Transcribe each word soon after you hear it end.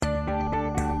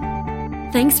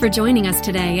Thanks for joining us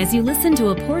today as you listen to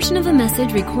a portion of a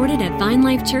message recorded at Vine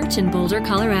Life Church in Boulder,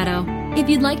 Colorado. If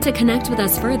you'd like to connect with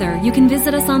us further, you can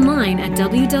visit us online at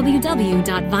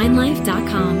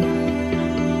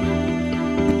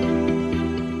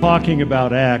www.vinelife.com. Talking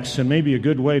about Acts, and maybe a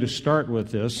good way to start with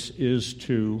this is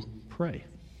to pray.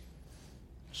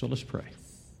 So let's pray.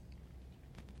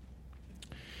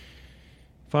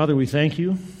 Father, we thank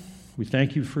you. We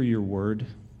thank you for your word.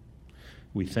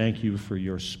 We thank you for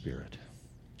your Spirit.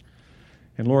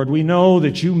 And Lord, we know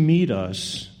that you meet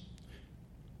us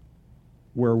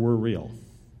where we're real,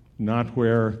 not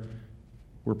where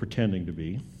we're pretending to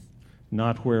be,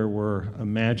 not where we're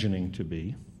imagining to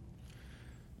be,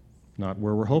 not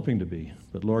where we're hoping to be.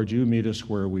 But Lord, you meet us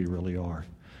where we really are.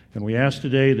 And we ask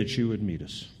today that you would meet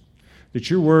us, that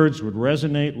your words would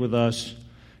resonate with us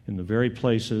in the very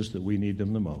places that we need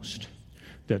them the most.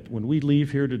 That when we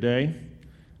leave here today,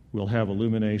 we'll have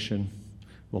illumination,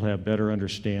 we'll have better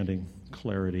understanding,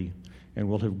 clarity, and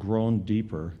we'll have grown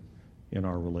deeper in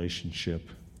our relationship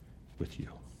with you.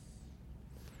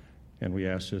 And we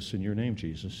ask this in your name,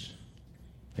 Jesus.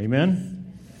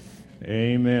 Amen?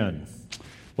 Amen.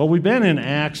 Well, we've been in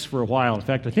Acts for a while. In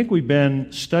fact, I think we've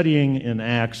been studying in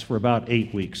Acts for about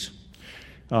 8 weeks.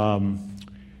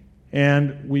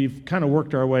 And we've kind of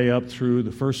worked our way up through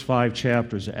the first 5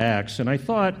 chapters of Acts. And I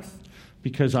thought,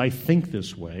 because I think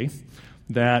this way,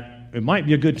 that it might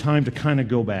be a good time to kind of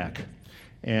go back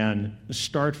and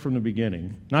start from the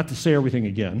beginning. Not to say everything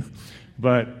again,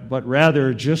 but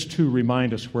rather just to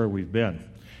remind us where we've been.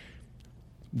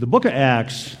 The book of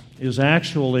Acts is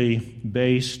actually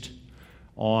based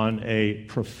on a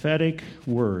prophetic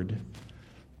word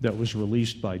that was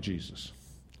released by Jesus.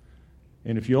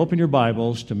 And if you open your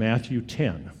Bibles to Matthew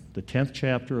 10, the 10th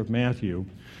chapter of Matthew,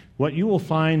 what you will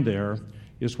find there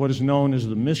is what is known as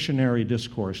the missionary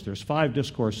discourse. There's 5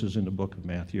 discourses in the book of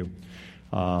Matthew,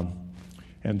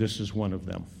 and this is one of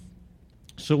them.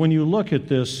 So when you look at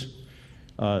this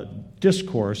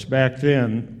discourse back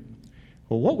then,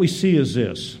 well, what we see is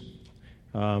this.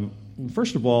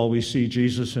 First of all, we see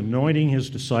Jesus anointing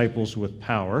his disciples with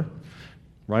power.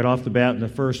 Right off the bat in the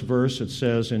first verse, it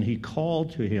says, "And he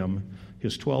called to him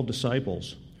his 12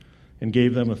 disciples and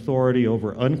gave them authority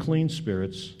over unclean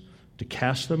spirits to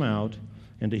cast them out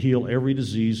and to heal every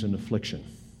disease and affliction."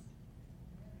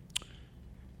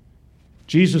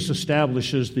 Jesus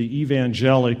establishes the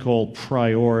evangelical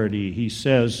priority. He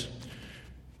says,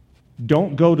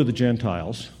 don't go to the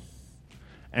Gentiles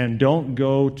and don't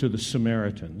go to the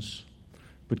Samaritans,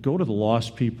 but go to the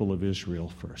lost people of Israel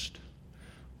first.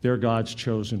 They're God's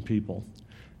chosen people.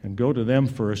 And go to them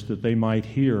first that they might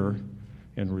hear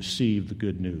and receive the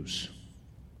good news.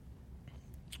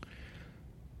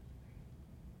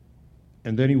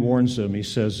 And then he warns them. He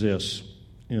says this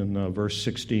in verse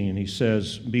 16. He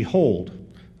says, "Behold,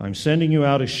 I'm sending you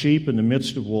out as sheep in the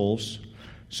midst of wolves.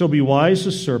 So be wise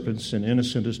as serpents and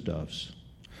innocent as doves.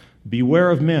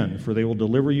 Beware of men, for they will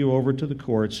deliver you over to the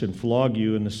courts and flog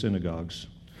you in the synagogues.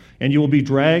 And you will be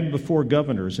dragged before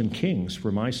governors and kings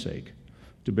for my sake,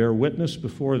 to bear witness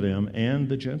before them and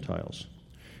the Gentiles.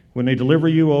 When they deliver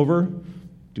you over,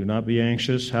 do not be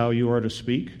anxious how you are to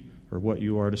speak or what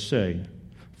you are to say.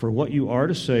 For what you are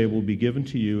to say will be given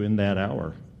to you in that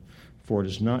hour. For it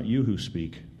is not you who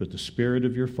speak, but the Spirit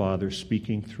of your Father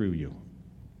speaking through you.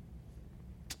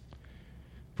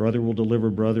 Brother will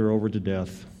deliver brother over to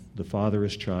death, the father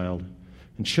his child,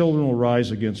 and children will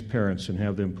rise against parents and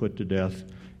have them put to death,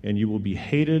 and you will be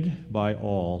hated by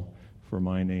all for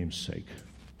my name's sake."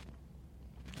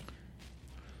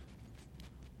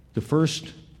 The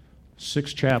first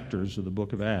 6 chapters of the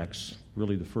book of Acts,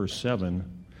 really the first 7,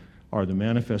 are the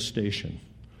manifestation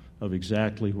of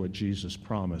exactly what Jesus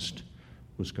promised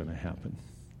was going to happen.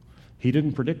 He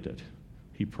didn't predict it.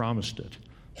 He promised it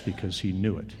because he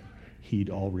knew it. He'd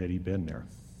already been there.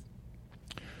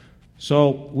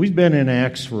 So we've been in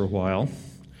Acts for a while,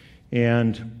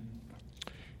 and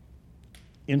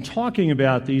in talking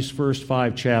about these first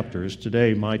 5 chapters,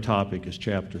 today my topic is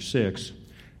chapter 6.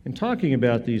 In talking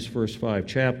about these first 5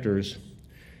 chapters,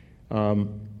 I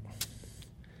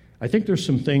think there's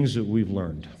some things that we've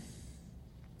learned.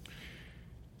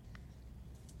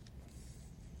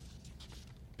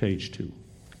 Page 2.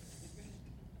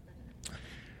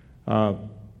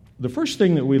 The first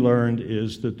thing that we learned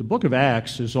is that the book of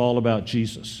Acts is all about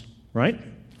Jesus, right?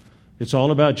 It's all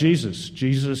about Jesus.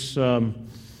 Jesus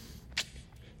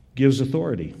gives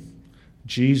authority.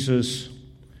 Jesus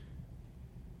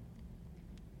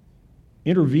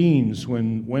intervenes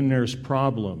when there's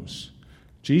problems.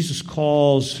 Jesus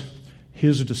calls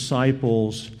his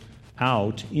disciples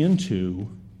out into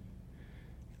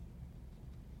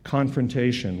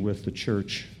confrontation with the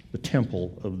church, the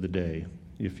temple of the day,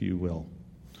 if you will.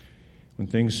 When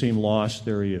things seem lost,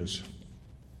 there he is.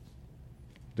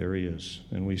 There he is.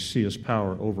 And we see his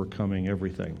power overcoming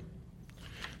everything.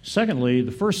 Secondly,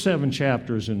 the first 7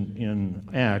 chapters in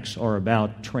Acts are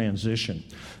about transition.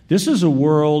 This is a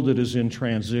world that is in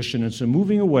transition. It's a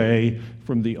moving away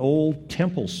from the old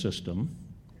temple system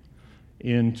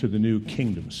into the new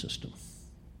kingdom system.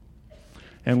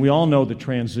 And we all know that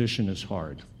transition is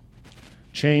hard.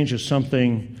 Change is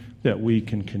something that we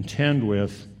can contend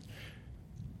with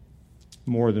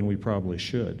more than we probably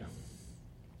should.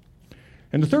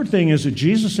 And the third thing is that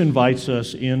Jesus invites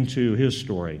us into his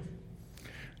story.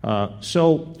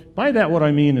 So by that what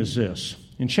I mean is this.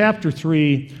 In chapter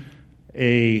 3,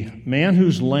 a man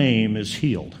who's lame is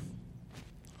healed.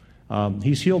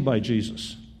 He's healed by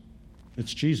Jesus.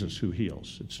 It's Jesus who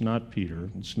heals. It's not Peter.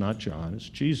 It's not John. It's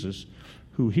Jesus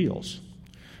who heals.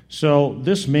 So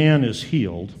this man is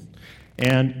healed,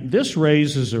 and this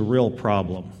raises a real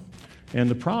problem. And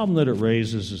the problem that it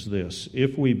raises is this.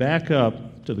 If we back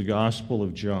up to the Gospel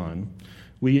of John,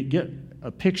 we get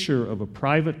a picture of a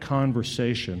private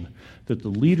conversation that the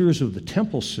leaders of the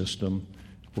temple system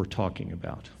were talking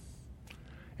about.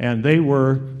 And they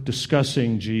were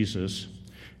discussing Jesus,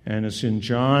 and it's in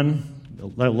John, the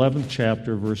 11th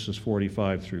chapter, verses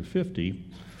 45 through 50.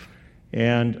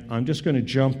 And I'm just going to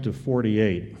jump to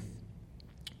 48,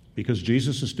 because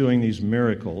Jesus is doing these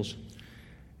miracles,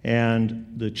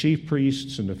 and the chief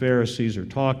priests and the Pharisees are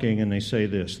talking, and they say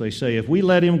this. They say, if we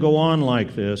let him go on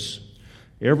like this,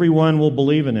 everyone will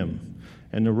believe in him,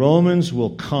 and the Romans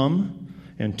will come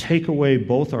and take away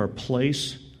both our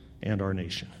place and our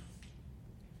nation.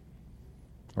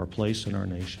 Our place and our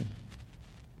nation.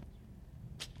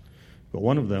 But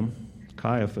one of them,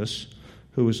 Caiaphas,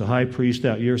 who was the high priest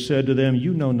that year, said to them,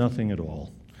 you know nothing at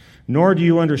all, nor do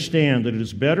you understand that it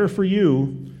is better for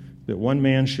you that one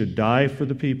man should die for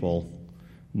the people,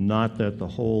 not that the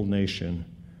whole nation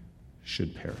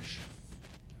should perish.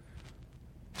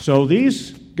 So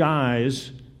these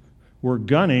guys were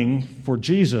gunning for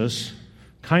Jesus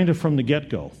kind of from the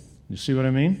get-go. You see what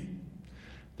I mean?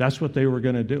 That's what they were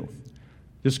going to do.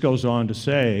 This goes on to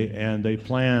say, and they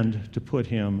planned to put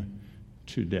him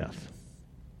to death.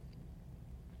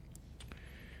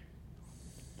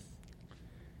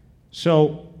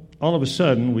 So all of a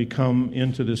sudden, we come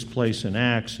into this place in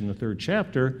Acts in the 3rd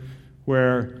chapter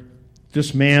where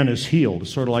this man is healed.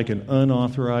 It's sort of like an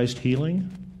unauthorized healing,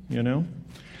 you know?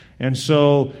 And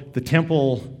so the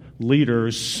temple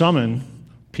leaders summon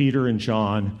Peter and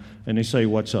John, and they say,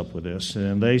 what's up with this?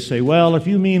 And they say, well, if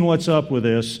you mean what's up with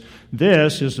this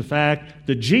is the fact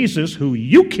that Jesus, who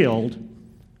you killed,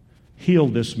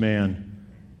 healed this man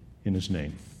in his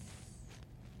name.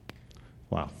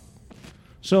 Wow.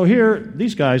 So here,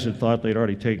 these guys had thought they'd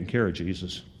already taken care of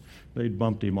Jesus. They'd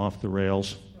bumped him off the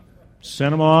rails,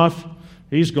 sent him off.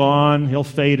 He's gone. He'll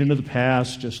fade into the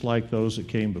past just like those that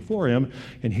came before him.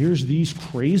 And here's these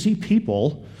crazy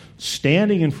people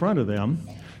standing in front of them,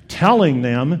 telling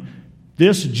them,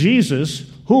 this Jesus,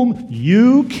 whom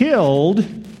you killed,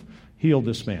 healed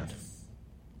this man.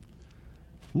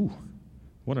 Ooh,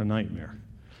 what a nightmare.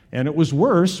 And it was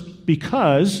worse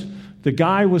because the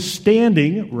guy was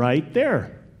standing right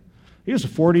there. He was a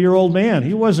 40-year-old man.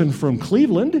 He wasn't from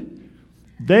Cleveland.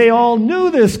 They all knew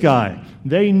this guy.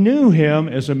 They knew him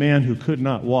as a man who could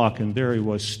not walk, and there he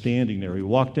was standing there. He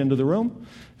walked into the room,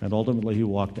 and ultimately he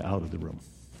walked out of the room.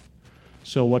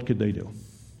 So what could they do?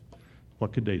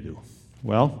 What could they do?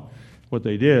 Well, what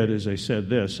they did is they said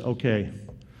this, okay,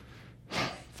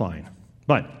 fine,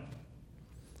 but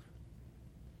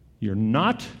you're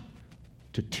not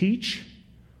to teach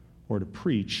or to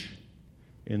preach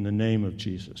in the name of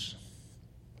Jesus.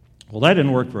 Well, that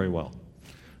didn't work very well.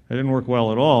 That didn't work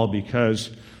well at all, because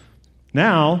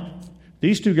now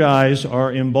these two guys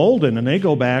are emboldened, and they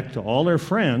go back to all their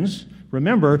friends.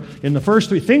 Remember, in the first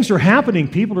 3, things are happening.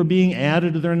 People are being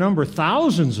added to their number,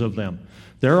 thousands of them.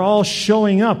 They're all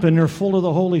showing up, and they're full of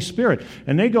the Holy Spirit.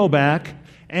 And they go back,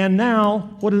 and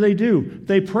now, what do?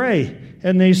 They pray,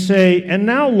 and they say, and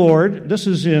now, Lord, this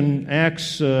is in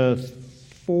Acts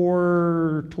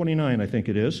 4:29, I think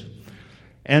it is.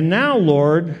 And now,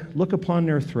 Lord, look upon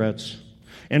their threats,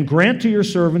 and grant to your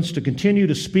servants to continue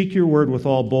to speak your word with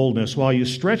all boldness, while you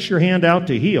stretch your hand out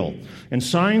to heal, and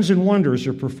signs and wonders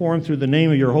are performed through the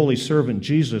name of your holy servant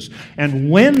Jesus. And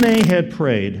when they had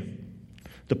prayed,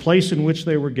 the place in which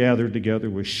they were gathered together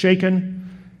was shaken,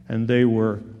 and they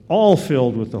were all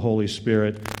filled with the Holy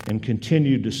Spirit and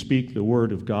continued to speak the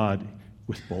word of God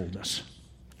with boldness.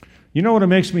 You know what it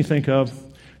makes me think of?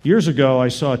 Years ago, I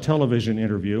saw a television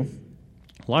interview,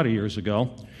 a lot of years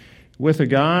ago, with a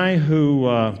guy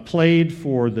who played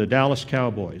for the Dallas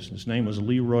Cowboys. His name was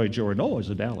Leroy Jordan. Oh, he's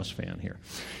a Dallas fan here.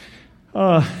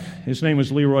 His name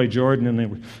was Leroy Jordan, and I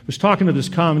was talking to this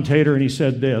commentator, and he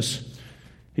said this.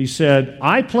 He said,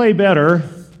 "I play better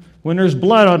when there's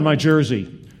blood on my jersey,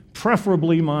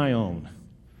 preferably my own."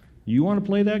 You want to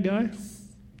play that guy?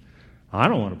 I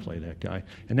don't want to play that guy.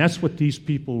 And that's what these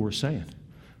people were saying.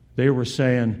 They were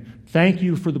saying, "Thank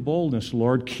you for the boldness,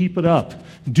 Lord. Keep it up.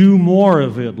 Do more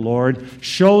of it, Lord.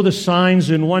 Show the signs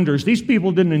and wonders." These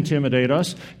people didn't intimidate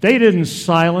us. They didn't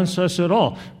silence us at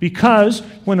all. Because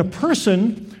when a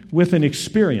person with an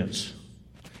experience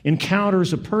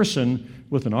encounters a person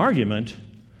with an argument,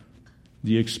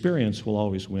 the experience will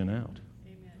always win out.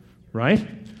 Amen. Right?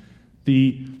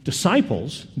 The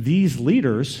disciples, these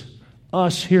leaders,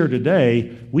 us here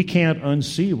today, we can't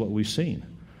unsee what we've seen.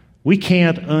 We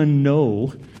can't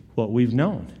unknow what we've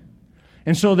known.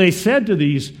 And so they said to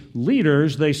these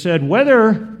leaders, they said,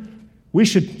 whether we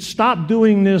should stop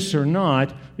doing this or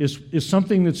not is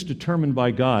something that's determined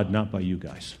by God, not by you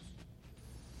guys.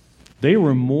 They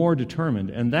were more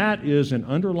determined, and that is an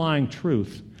underlying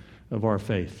truth of our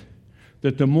faith.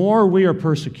 That the more we are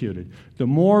persecuted, the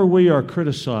more we are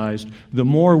criticized, the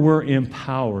more we're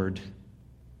empowered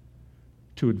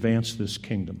to advance this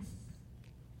kingdom.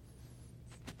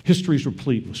 History's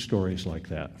replete with stories like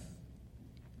that.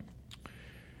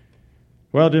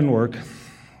 Well, it didn't work.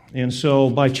 And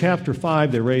so by chapter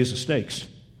 5, they raise the stakes.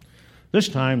 This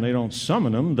time, they don't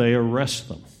summon them, they arrest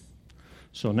them.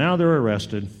 So now they're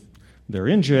arrested. They're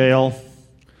in jail.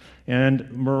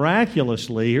 And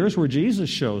miraculously, here's where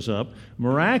Jesus shows up.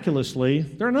 Miraculously,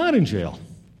 they're not in jail.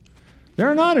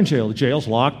 They're not in jail. The jail's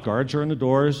locked. Guards are in the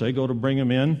doors. They go to bring them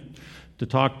in to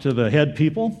talk to the head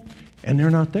people, and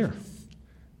they're not there.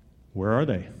 Where are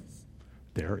they?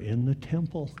 They're in the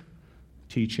temple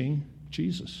teaching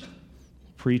Jesus,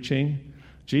 preaching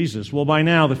Jesus. Well, by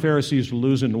now, the Pharisees are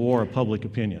losing the war of public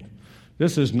opinion.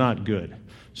 This is not good.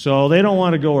 So they don't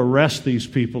want to go arrest these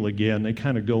people again. They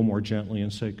kind of go more gently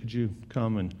and say, could you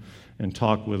come and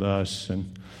talk with us?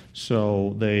 And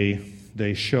so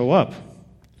they show up.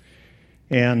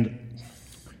 And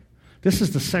this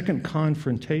is the second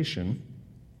confrontation.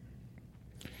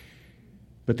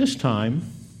 But this time,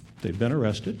 they've been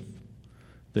arrested,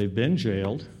 they've been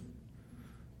jailed,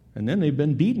 and then they've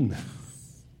been beaten.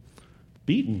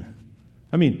 Beaten.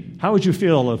 I mean, how would you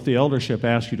feel if the eldership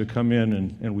asked you to come in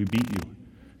and we beat you?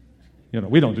 You know,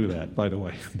 we don't do that, by the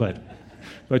way.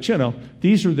 But you know,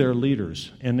 these are their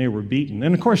leaders, and they were beaten.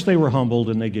 And, of course, they were humbled,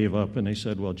 and they gave up, and they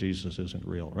said, well, Jesus isn't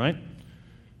real, right?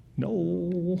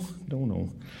 No.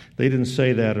 They didn't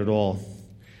say that at all.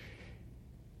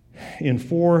 In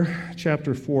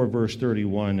chapter 4, verse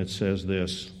 31, it says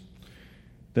this,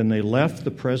 "Then they left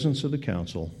the presence of the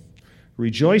council,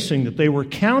 rejoicing that they were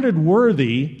counted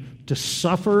worthy to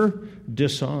suffer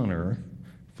dishonor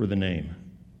for the name.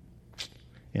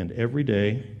 And every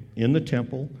day in the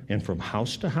temple and from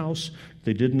house to house,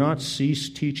 they did not cease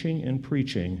teaching and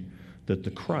preaching that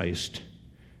the Christ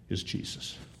is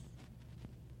Jesus."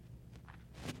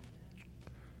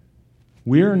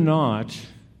 We're not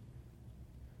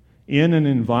in an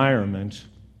environment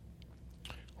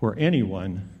where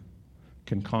anyone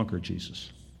can conquer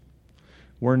Jesus.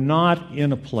 We're not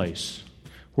in a place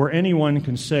where anyone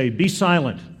can say, be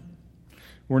silent.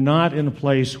 We're not in a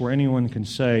place where anyone can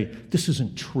say, this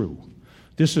isn't true.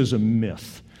 This is a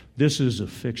myth. This is a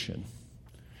fiction.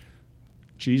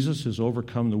 Jesus has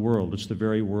overcome the world. It's the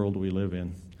very world we live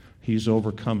in. He's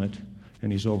overcome it,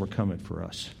 and He's overcome it for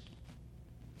us.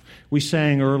 We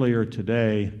sang earlier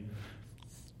today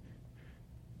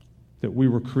that we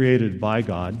were created by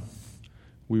God,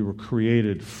 we were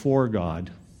created for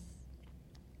God,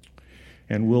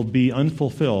 and will be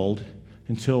unfulfilled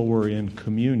until we're in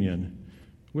communion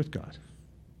with God.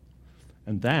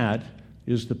 And that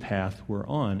is the path we're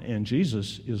on, and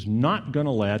Jesus is not going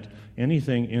to let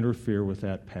anything interfere with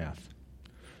that path.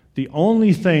 The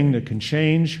only thing that can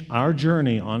change our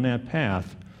journey on that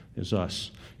path is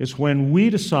us. It's when we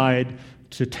decide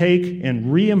to take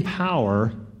and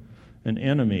re-empower an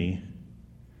enemy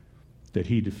that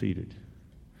He defeated.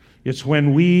 It's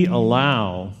when we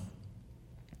allow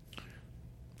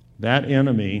that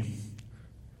enemy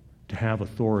to have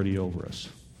authority over us.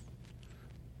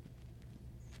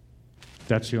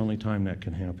 That's the only time that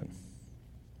can happen.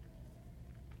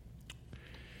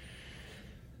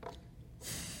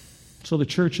 So the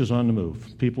church is on the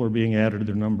move. People are being added to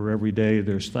their number every day.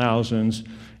 There's thousands.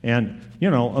 And,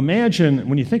 imagine,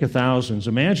 when you think of thousands,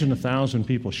 imagine 1,000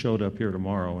 people showed up here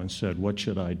tomorrow and said, what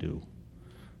should I do?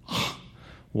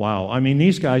 Wow. I mean,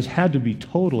 these guys had to be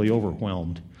totally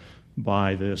overwhelmed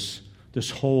by this this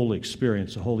whole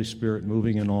experience, the Holy Spirit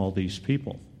moving in all these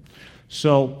people.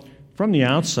 So from the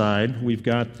outside, we've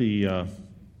got the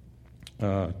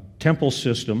temple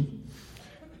system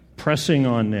pressing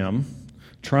on them,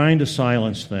 trying to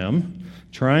silence them,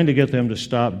 trying to get them to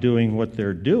stop doing what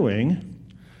they're doing.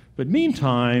 But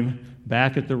meantime,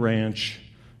 back at the ranch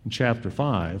in chapter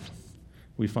 5,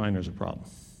 we find there's a problem.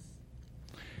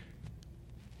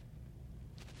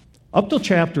 Up till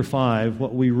chapter 5,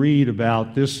 what we read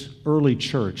about this early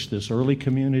church, this early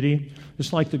community,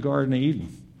 it's like the Garden of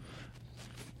Eden.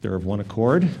 They're of one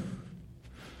accord.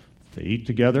 They eat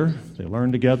together. They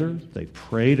learn together. They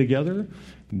pray together.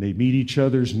 And they meet each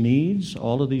other's needs.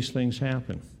 All of these things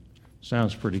happen.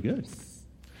 Sounds pretty good.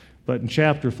 But in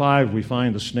chapter 5, we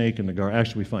find the snake in the garden.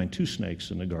 Actually, we find 2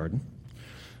 snakes in the garden.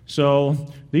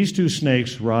 So these 2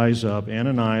 snakes rise up,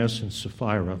 Ananias and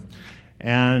Sapphira,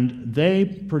 and they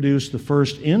produce the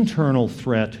first internal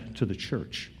threat to the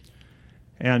church.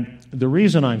 And the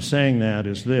reason I'm saying that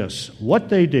is this. What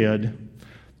they did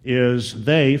is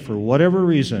they, for whatever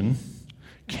reason,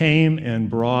 came and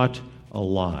brought a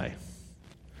lie.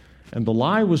 And the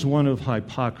lie was one of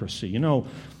hypocrisy. You know,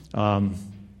 a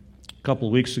couple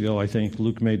of weeks ago, I think,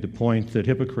 Luke made the point that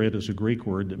hypocrite is a Greek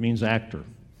word that means actor.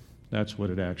 That's what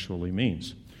it actually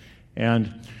means.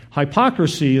 And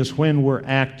hypocrisy is when we're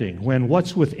acting, when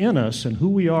what's within us and who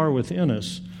we are within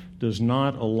us does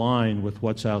not align with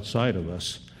what's outside of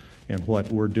us and what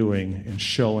we're doing and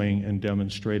showing and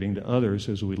demonstrating to others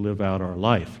as we live out our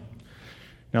life.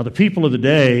 Now, the people of the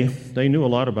day, they knew a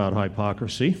lot about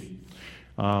hypocrisy.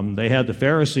 They had the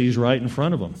Pharisees right in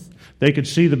front of them. They could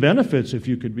see the benefits if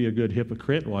you could be a good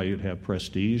hypocrite. Why, you'd have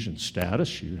prestige and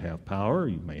status, you'd have power,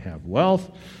 you may have wealth.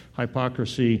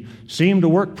 Hypocrisy seemed to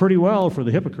work pretty well for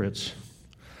the hypocrites.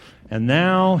 And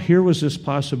now here was this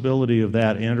possibility of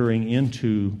that entering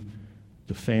into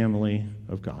the family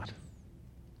of God.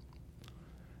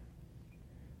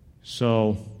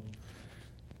 So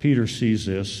Peter sees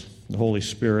this. The Holy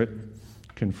Spirit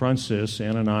confronts this.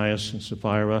 Ananias and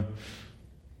Sapphira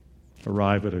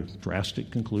arrive at a drastic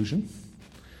conclusion.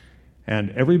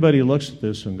 And everybody looks at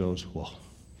this and goes, whoa.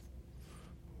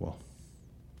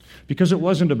 Because it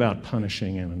wasn't about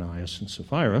punishing Ananias and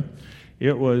Sapphira.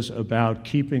 It was about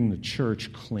keeping the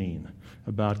church clean,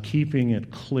 about keeping it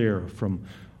clear from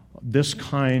this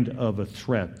kind of a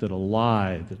threat that a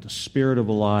lie, that the spirit of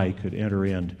a lie could enter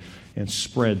in and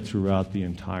spread throughout the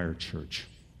entire church.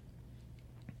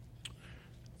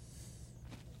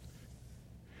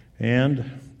 And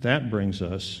that brings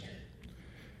us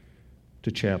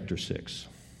to chapter 6.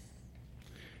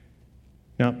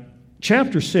 Now,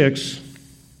 chapter 6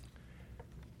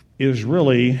 is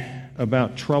really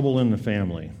about trouble in the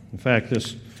family. In fact,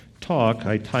 this talk,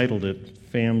 I titled it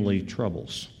Family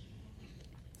Troubles.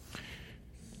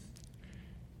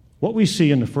 What we see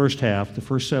in the first half, the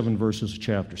first 7 verses of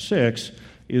chapter 6,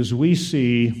 is we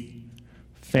see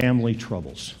family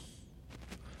troubles.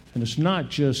 And it's not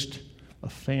just a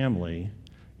family,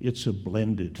 it's a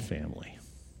blended family.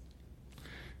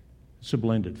 It's a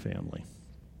blended family.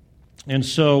 And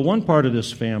so one part of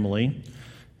this family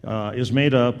is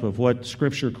made up of what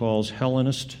Scripture calls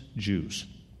Hellenist Jews.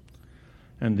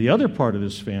 And the other part of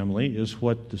this family is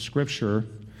what the Scripture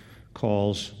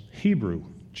calls Hebrew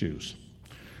Jews.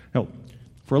 Now,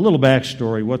 for a little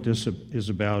backstory, what this is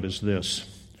about is this.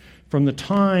 From the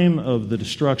time of the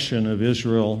destruction of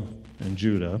Israel and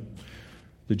Judah,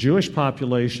 the Jewish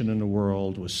population in the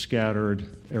world was scattered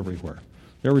everywhere.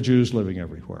 There were Jews living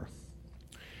everywhere.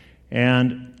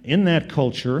 And in that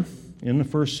culture, in the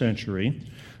first century,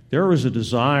 there was a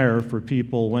desire for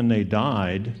people, when they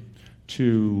died,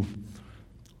 to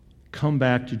come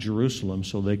back to Jerusalem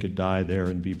so they could die there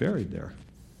and be buried there,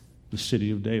 the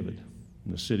city of David,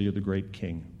 the city of the great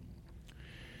king.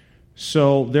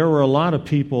 So there were a lot of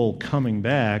people coming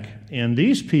back, and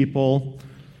these people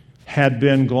had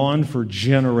been gone for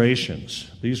generations.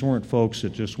 These weren't folks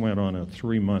that just went on a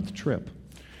 3-month trip.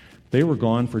 They were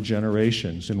gone for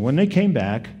generations. And when they came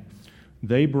back,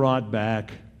 they brought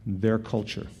back their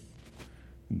culture,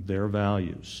 their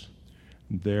values,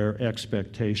 their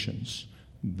expectations,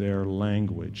 their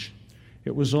language.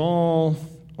 It was all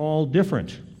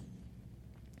different.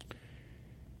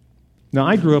 Now,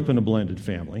 I grew up in a blended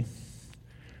family,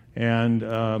 and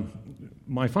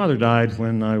my father died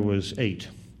when I was 8,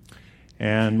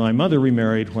 and my mother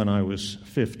remarried when I was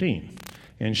 15,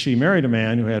 and she married a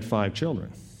man who had 5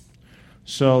 children.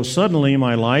 So suddenly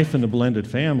my life in the blended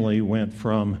family went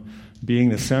from being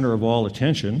the center of all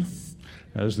attention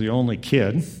as the only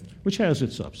kid, which has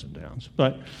its ups and downs,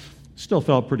 but still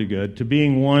felt pretty good, to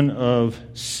being one of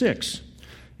 6.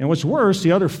 And what's worse,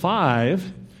 the other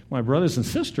 5 my brothers and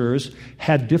sisters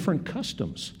had different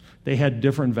customs. They had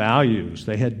different values.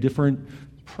 They had different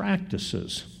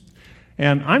practices.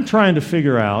 And I'm trying to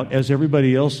figure out, as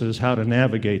everybody else is, how to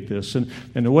navigate this. And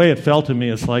the way it felt to me,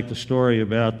 it's like the story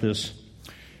about this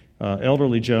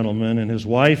elderly gentleman, and his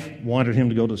wife wanted him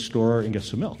to go to the store and get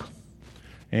some milk.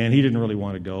 And he didn't really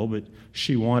want to go, but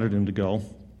she wanted him to go.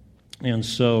 And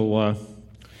so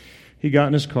he got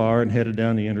in his car and headed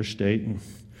down the interstate and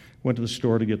went to the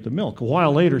store to get the milk. A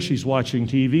while later, she's watching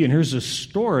TV, and here's this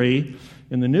story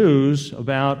in the news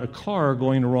about a car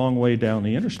going the wrong way down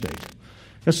the interstate.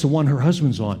 That's the one her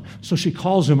husband's on. So she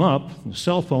calls him up on the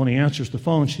cell phone. He answers the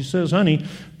phone. She says, honey,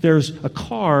 there's a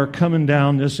car coming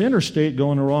down this interstate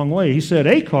going the wrong way. He said,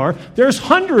 a car? There's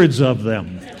hundreds of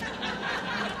them.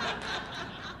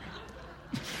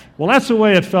 Well, that's the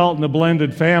way it felt in the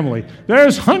blended family.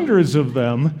 There's hundreds of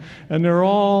them, and they're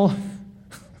all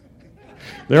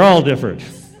different.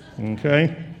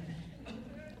 Okay?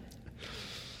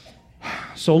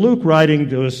 So Luke, writing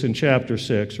to us in chapter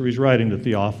 6, or he's writing to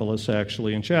Theophilus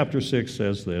actually, in chapter 6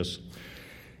 says this,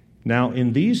 now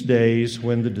in these days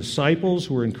when the disciples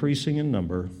were increasing in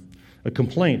number, a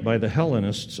complaint by the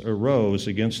Hellenists arose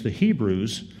against the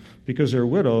Hebrews because their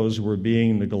widows were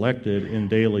being neglected in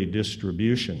daily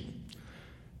distribution.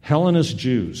 Hellenist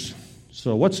Jews.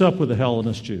 So what's up with the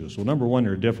Hellenist Jews? Well, number one,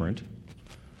 they're different.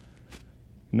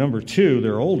 Number two,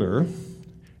 they're older.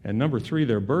 And number three,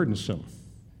 they're burdensome.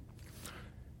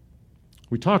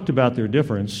 We talked about their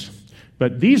difference,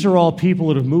 but these are all people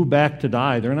that have moved back to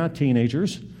die. They're not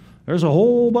teenagers. There's a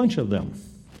whole bunch of them.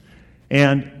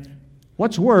 And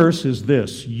what's worse is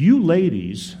this. You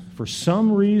ladies, for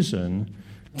some reason,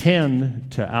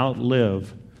 tend to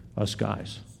outlive us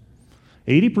guys.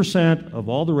 80% of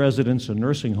all the residents in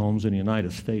nursing homes in the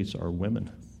United States are women.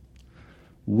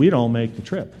 We don't make the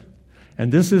trip.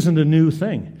 And this isn't a new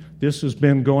thing. This has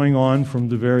been going on from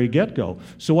the very get-go.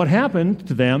 So what happened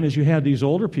to them is you had these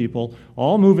older people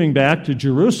all moving back to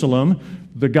Jerusalem.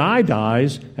 The guy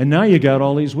dies, and now you got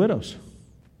all these widows.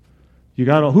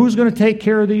 Who's going to take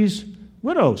care of these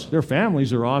widows? Their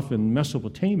families are off in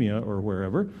Mesopotamia or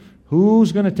wherever.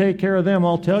 Who's going to take care of them?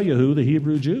 I'll tell you who, the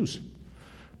Hebrew Jews.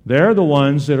 They're the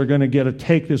ones that are going to get to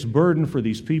take this burden for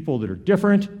these people that are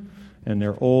different, and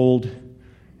they're old,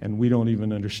 and we don't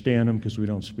even understand them because we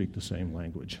don't speak the same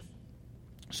language.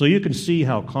 So you can see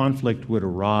how conflict would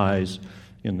arise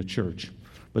in the church.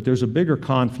 But there's a bigger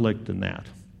conflict than that.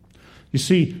 You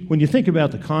see, when you think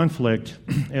about the conflict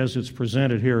as it's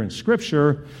presented here in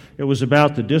Scripture, it was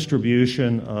about the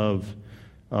distribution of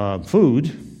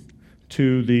food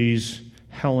to these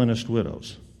Hellenist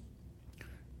widows.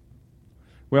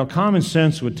 Well, common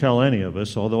sense would tell any of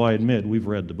us, although I admit we've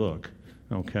read the book,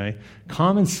 okay?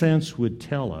 Common sense would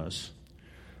tell us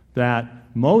that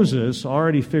Moses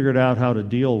already figured out how to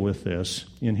deal with this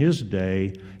in his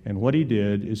day, and what he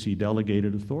did is he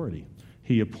delegated authority.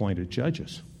 He appointed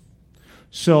judges.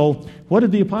 So what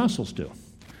did the apostles do?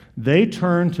 They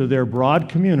turned to their broad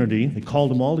community, they called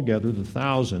them all together, the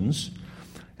thousands,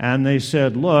 and they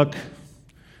said, look,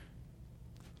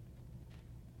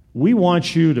 we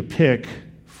want you to pick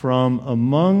from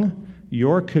among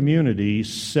your community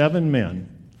 7 men,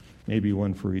 maybe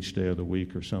one for each day of the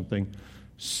week or something,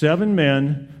 7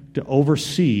 men to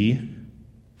oversee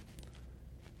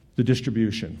the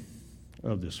distribution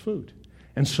of this food.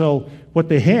 And so what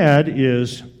they had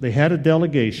is they had a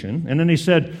delegation, and then he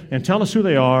said, and tell us who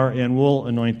they are, and we'll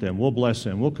anoint them, we'll bless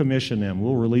them, we'll commission them,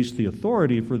 we'll release the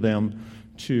authority for them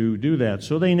to do that.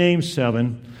 So they named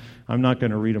 7. I'm not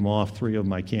going to read them off. 3 of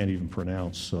them I can't even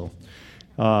pronounce, so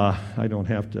I don't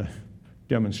have to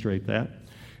demonstrate that.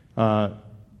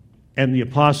 And the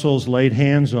apostles laid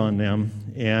hands on them,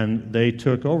 and they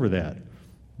took over that,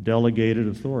 delegated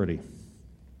authority.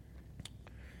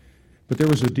 But there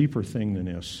was a deeper thing than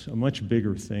this, a much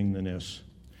bigger thing than this.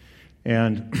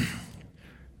 And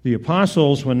the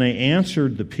apostles, when they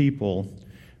answered the people,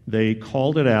 they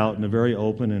called it out in a very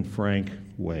open and frank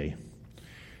way.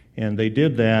 And they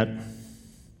did that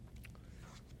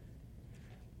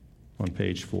on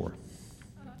page 4.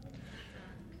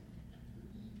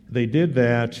 They did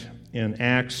that in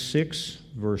Acts 6,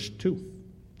 verse 2.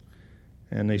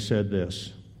 And they said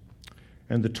this,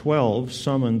 and the 12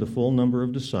 summoned the full number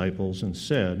of disciples and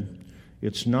said,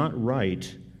 it's not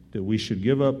right that we should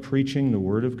give up preaching the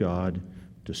word of God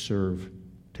to serve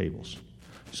tables.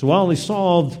 So while they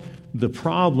solved the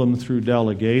problem through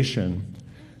delegation,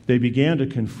 they began to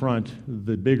confront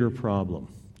the bigger problem.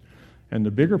 And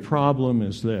the bigger problem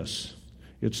is this.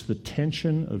 It's the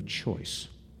tension of choice.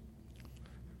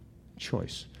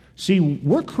 Choice. See,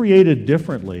 we're created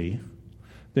differently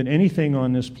than anything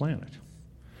on this planet.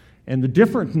 And the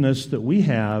differentness that we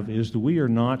have is that we are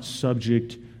not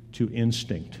subject to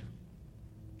instinct.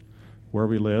 Where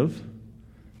we live,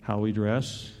 how we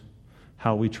dress,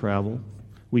 how we travel.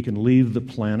 We can leave the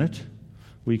planet.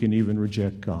 We can even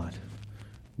reject God.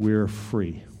 We're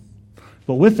free.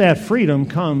 But with that freedom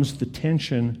comes the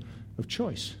tension of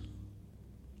choice.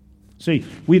 See,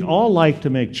 we'd all like to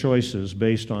make choices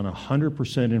based on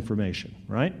 100% information,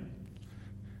 right?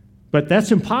 But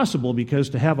that's impossible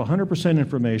because to have 100%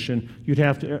 information, you'd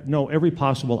have to know every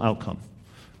possible outcome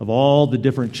of all the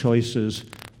different choices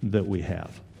that we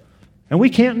have. And we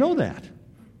can't know that.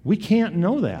 We can't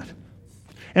know that.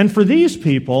 And for these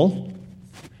people,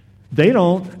 they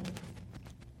don't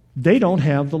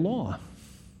have the law.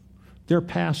 They're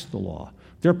past the law.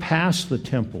 They're past the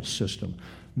temple system.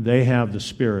 They have the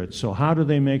Spirit. So how do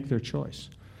they make their choice?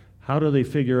 How do they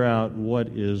figure out what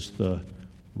is the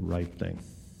right thing?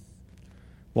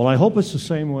 Well, I hope it's the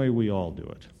same way we all do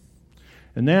it.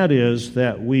 And that is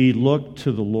that we look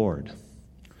to the Lord.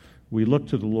 We look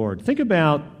to the Lord. Think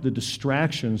about the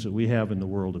distractions that we have in the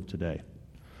world of today.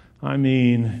 I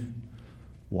mean,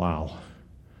 wow.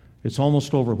 It's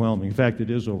almost overwhelming. In fact, it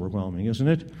is overwhelming, isn't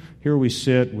it? Here we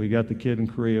sit. We got the kid in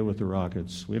Korea with the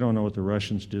rockets. We don't know what the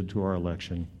Russians did to our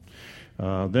election.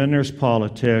 Then there's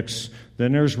politics.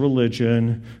 Then there's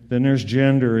religion. Then there's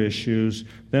gender issues.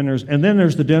 Then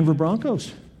there's the Denver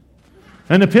Broncos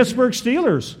and the Pittsburgh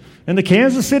Steelers and the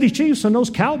Kansas City Chiefs and those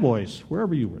Cowboys,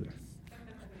 wherever you were there.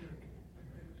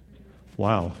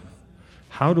 Wow.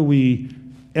 How do we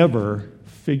ever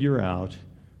figure out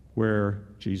where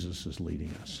Jesus is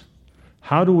leading us?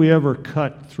 How do we ever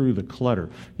cut through the clutter?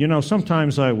 You know,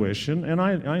 sometimes I wish, and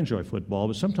I enjoy football,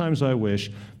 but sometimes I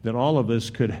wish that all of us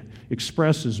could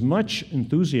express as much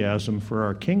enthusiasm for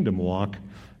our kingdom walk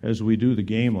as we do the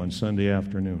game on Sunday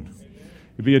afternoon.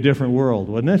 It'd be a different world,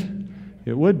 wouldn't it?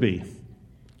 It would be.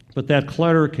 But that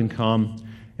clutter can come,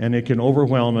 and it can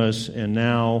overwhelm us, and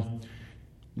now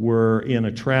we're in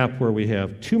a trap where we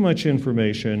have too much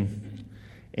information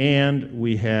and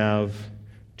we have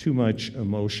too much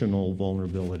emotional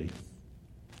vulnerability.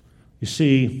 You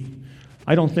see,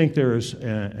 I don't think there's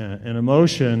an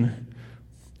emotion,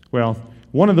 well,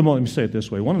 let me say it this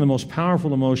way, one of the most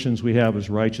powerful emotions we have is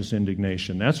righteous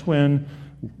indignation. That's when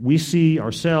we see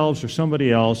ourselves or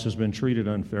somebody else has been treated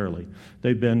unfairly.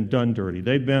 They've been done dirty.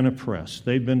 They've been oppressed.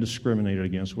 They've been discriminated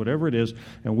against, whatever it is,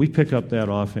 and we pick up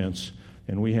that offense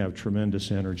and we have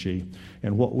tremendous energy.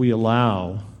 And what we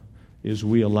allow is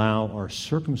we allow our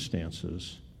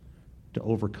circumstances to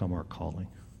overcome our calling.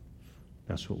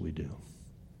 That's what we do.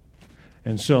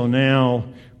 And so now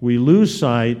we lose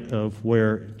sight of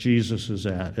where Jesus is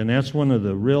at. And that's one of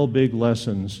the real big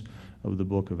lessons of the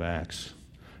book of Acts.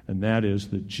 And that is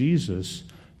that Jesus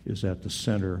is at the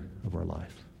center of our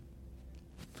life.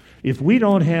 If we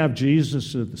don't have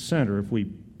Jesus at the center, if we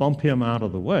bump him out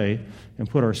of the way and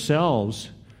put ourselves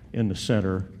in the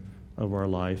center of our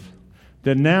life,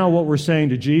 then now what we're saying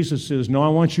to Jesus is, no, I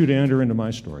want you to enter into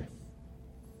my story.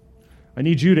 I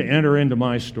need you to enter into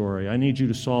my story. I need you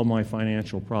to solve my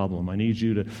financial problem. I need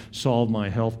you to solve my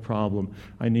health problem.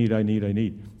 I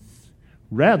need.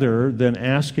 Rather than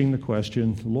asking the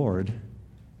question, Lord,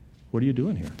 what are you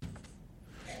doing here?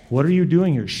 What are you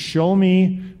doing here? Show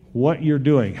me what you're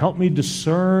doing. Help me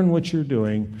discern what you're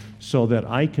doing so that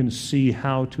I can see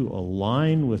how to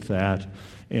align with that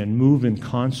and move in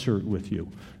concert with you,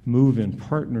 move in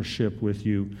partnership with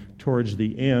you towards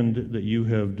the end that you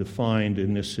have defined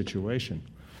in this situation.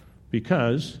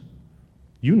 Because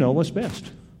you know what's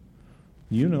best.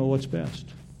 You know what's best.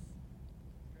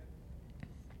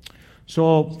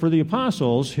 So for the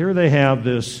apostles, here they have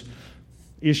this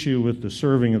issue with the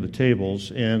serving of the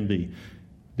tables and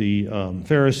the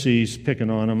Pharisees picking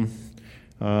on them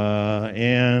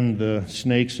and the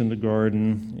snakes in the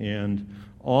garden and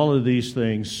all of these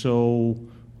things. So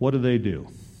what do?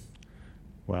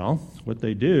 Well, what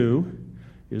they do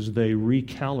is they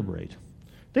recalibrate.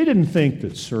 They didn't think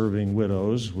that serving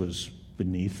widows was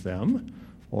beneath them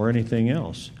or anything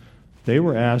else. They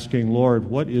were asking, Lord,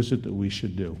 what is it that we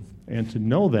should do? And to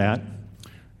know that,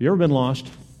 you ever been lost?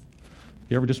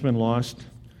 You ever just been lost?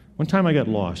 One time I got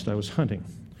lost. I was hunting.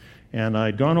 And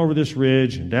I'd gone over this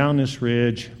ridge and down this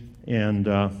ridge, and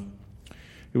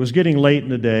it was getting late in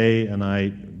the day, and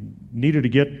I needed to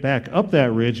get back up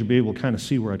that ridge to be able to kind of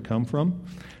see where I'd come from.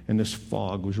 And this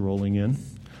fog was rolling in.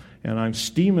 And I'm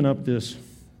steaming up this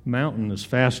mountain as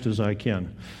fast as I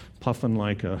can, puffing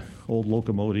like an old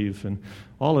locomotive and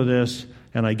all of this.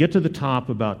 And I get to the top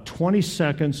about 20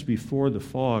 seconds before the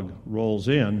fog rolls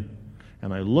in,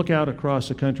 and I look out across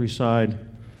the countryside,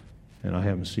 and I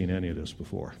haven't seen any of this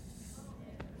before.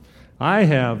 I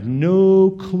have no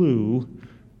clue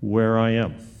where I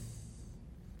am.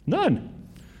 None.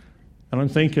 And I'm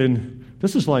thinking,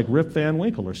 this is like Rip Van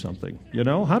Winkle or something.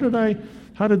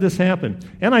 How did this happen?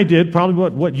 And I did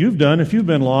probably what you've done if you've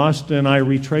been lost, and I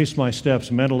retraced my steps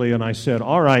mentally, and I said,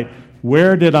 all right,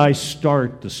 where did I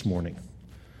start this morning?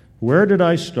 Where did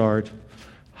I start?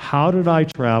 How did I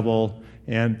travel?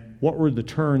 And what were the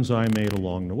turns I made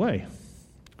along the way?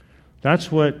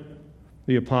 That's what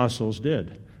the apostles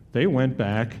did. They went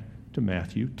back to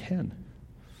Matthew 10.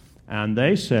 And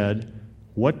they said,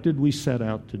 what did we set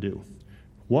out to do?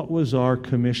 What was our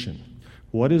commission?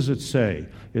 What does it say?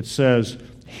 It says,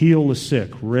 heal the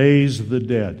sick, raise the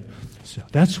dead. So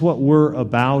that's what we're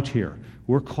about here.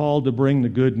 We're called to bring the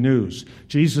good news.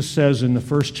 Jesus says in the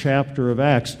first chapter of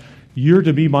Acts, you're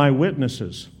to be my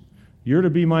witnesses. You're to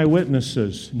be my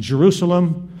witnesses in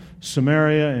Jerusalem,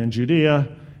 Samaria, and Judea,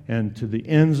 and to the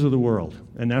ends of the world.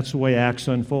 And that's the way Acts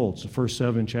unfolds, the first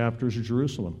 7 chapters of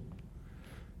Jerusalem.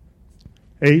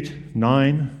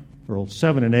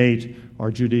 7 and 8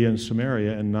 are Judea and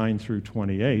Samaria, and 9 through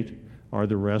 28 are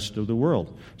the rest of the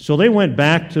world. So they went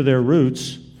back to their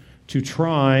roots to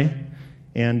try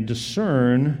and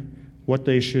discern what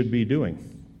they should be doing.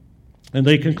 And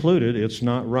they concluded it's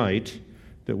not right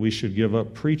that we should give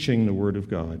up preaching the Word of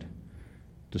God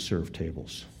to serve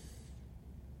tables.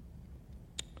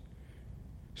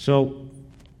 So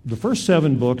the first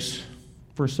 7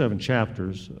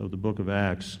 chapters of the book of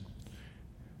Acts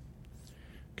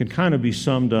can kind of be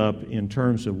summed up in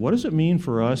terms of what does it mean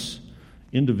for us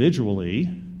individually,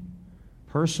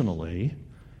 personally,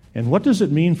 and what does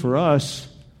it mean for us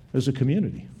as a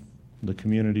community, the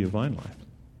community of Vine Life.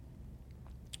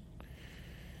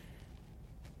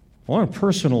 On a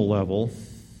personal level,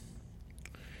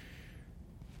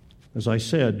 as I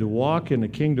said, to walk in the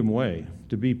kingdom way,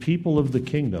 to be people of the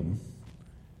kingdom,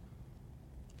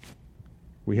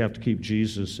 we have to keep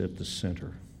Jesus at the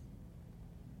center.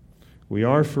 We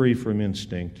are free from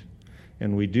instinct,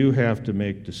 and we do have to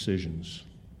make decisions.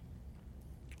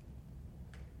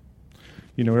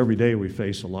 Every day we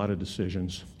face a lot of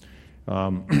decisions.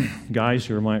 Guys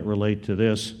here might relate to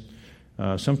this.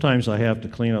 Sometimes I have to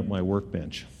clean up my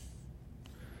workbench.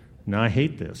 Now, I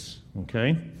hate this,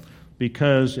 okay?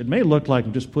 Because it may look like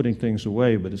I'm just putting things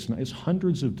away, but it's not. It's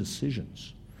hundreds of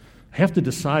decisions. I have to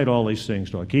decide all these things.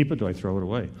 Do I keep it? Do I throw it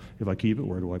away? If I keep it,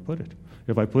 where do I put it?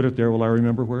 If I put it there, will I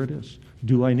remember where it is?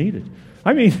 Do I need it?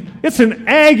 I mean, it's an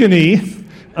agony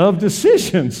of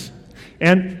decisions.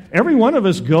 And every one of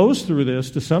us goes through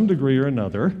this to some degree or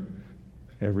another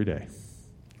every day.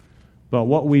 But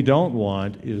what we don't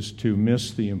want is to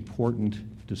miss the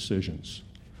important decisions.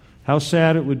 How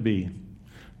sad it would be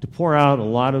to pour out a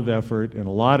lot of effort and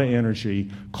a lot of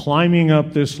energy climbing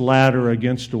up this ladder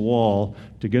against a wall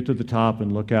to get to the top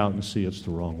and look out and see it's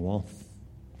the wrong wall.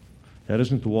 That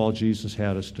isn't the wall Jesus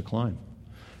had us to climb.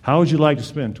 How would you like to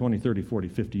spend 20, 30, 40,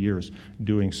 50 years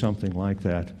doing something like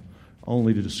that,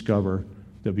 only to discover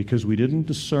that because we didn't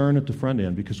discern at the front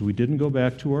end, because we didn't go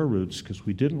back to our roots, because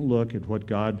we didn't look at what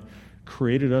God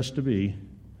created us to be,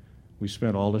 we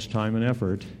spent all this time and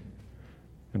effort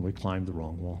and we climbed the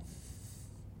wrong wall.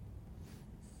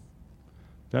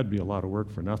 That'd be a lot of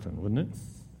work for nothing, wouldn't it?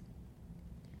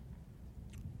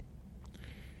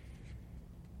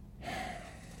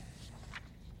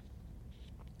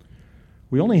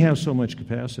 We only have so much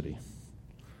capacity.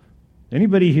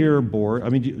 Anybody here bored? I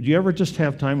mean, do you ever just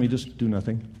have time where you just do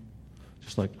nothing?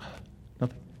 Just like,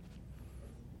 nothing?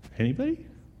 Anybody?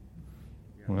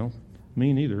 Well,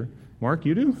 me neither. Mark,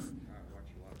 you do?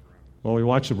 Well, we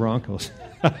watch the Broncos.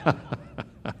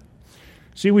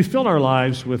 See, we filled our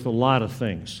lives with a lot of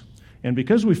things. And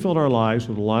because we filled our lives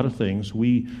with a lot of things,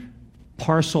 we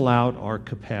parcel out our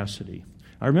capacity.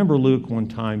 I remember Luke one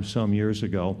time some years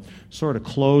ago sort of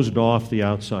closed off the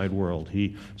outside world.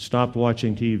 He stopped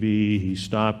watching TV, he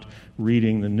stopped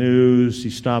reading the news, he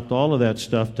stopped all of that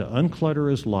stuff to unclutter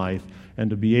his life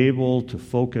and to be able to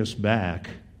focus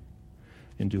back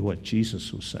into what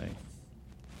Jesus was saying.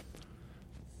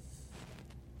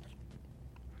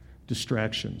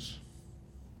 Distractions.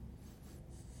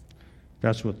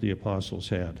 That's what the apostles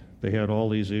had. They had all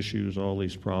these issues, all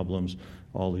these problems,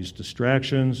 all these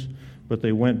distractions, but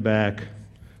they went back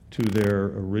to their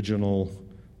original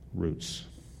roots.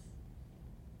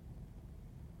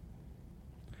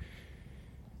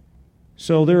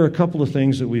 So there are a couple of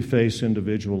things that we face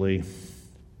individually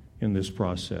in this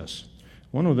process.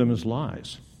 One of them is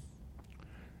lies.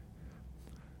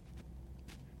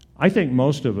 I think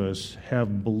most of us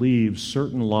have believed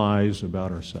certain lies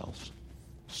about ourselves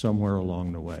somewhere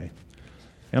along the way.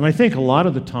 And I think a lot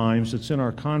of the times it's in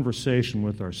our conversation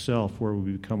with ourselves where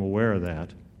we become aware of that.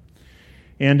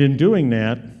 And in doing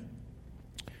that,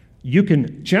 you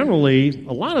can generally,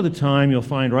 a lot of the time, you'll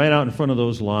find right out in front of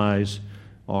those lies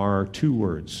are two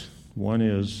words. One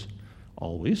is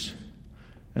always,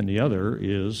 and the other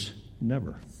is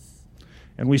never.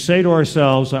 And we say to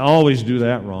ourselves, I always do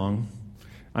that wrong.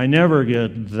 I never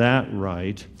get that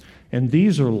right. And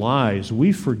these are lies.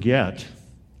 We forget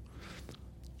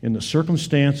in the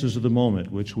circumstances of the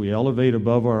moment, which we elevate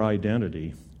above our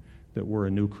identity, that we're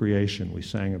a new creation. We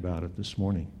sang about it this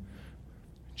morning.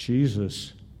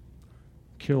 Jesus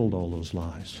killed all those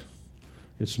lies.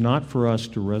 It's not for us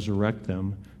to resurrect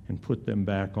them and put them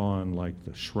back on like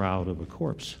the shroud of a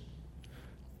corpse.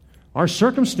 Our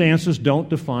circumstances don't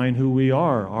define who we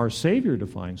are. Our Savior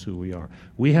defines who we are.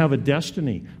 We have a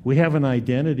destiny. We have an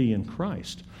identity in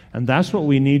Christ. And that's what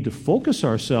we need to focus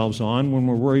ourselves on when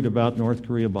we're worried about North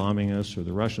Korea bombing us or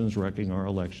the Russians wrecking our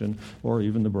election or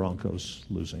even the Broncos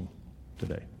losing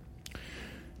today.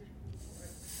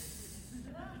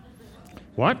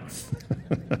 What?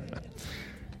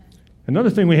 Another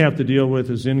thing we have to deal with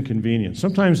is inconvenience.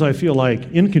 Sometimes I feel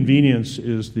like inconvenience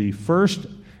is the first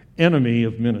enemy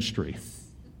of ministry.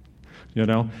 You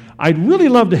know, I'd really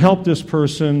love to help this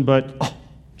person, but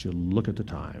would you look at the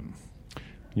time?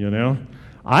 You know,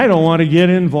 I don't want to get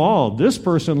involved. This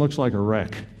person looks like a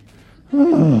wreck.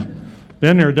 Been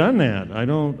there, done that. I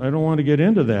don't want to get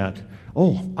into that.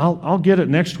 I'll get it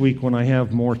next week when I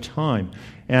have more time.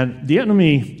 And the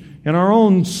enemy, in our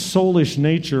own soulish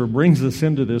nature, brings us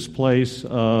into this place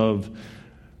of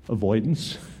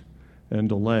avoidance and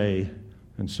delay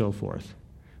and so forth.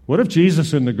 What if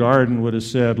Jesus in the garden would have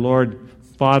said, Lord,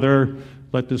 Father,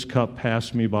 let this cup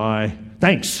pass me by.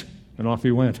 Thanks. And off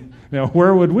he went. Now,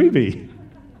 where would we be?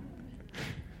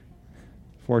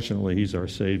 Fortunately, he's our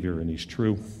Savior, and he's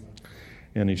true,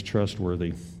 and he's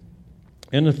trustworthy.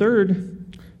 And the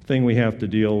third thing we have to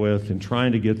deal with in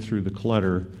trying to get through the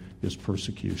clutter is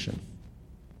persecution.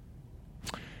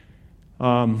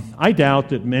 I doubt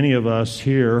that many of us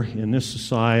here in this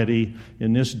society,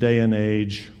 in this day and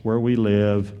age where we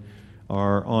live,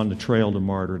 are on the trail to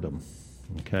martyrdom.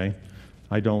 Okay?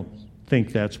 I don't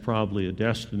think that's probably a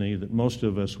destiny that most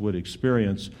of us would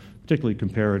experience, particularly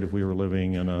compared if we were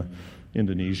living in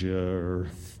Indonesia or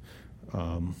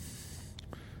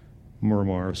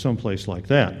Myanmar or someplace like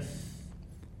that.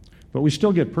 But we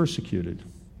still get persecuted.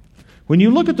 When you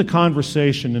look at the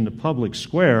conversation in the public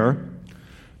square,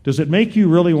 does it make you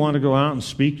really want to go out and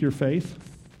speak your faith?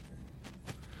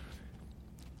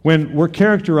 When we're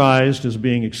characterized as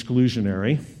being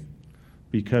exclusionary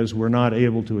because we're not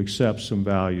able to accept some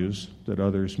values that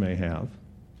others may have,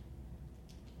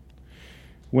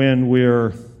 when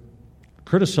we're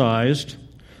criticized,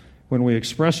 when we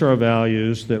express our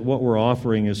values that what we're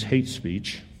offering is hate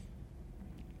speech,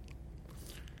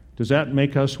 does that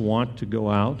make us want to go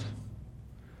out?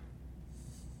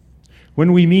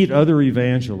 When we meet other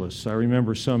evangelists, I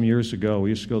remember some years ago, we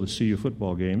used to go to CU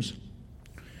football games,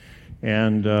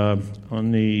 and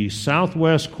on the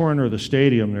southwest corner of the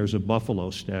stadium, there's a buffalo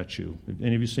statue. Have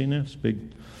any of you seen this?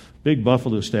 Big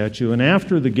buffalo statue. And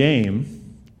after the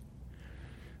game,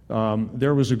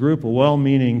 there was a group of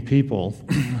well-meaning people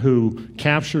who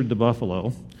captured the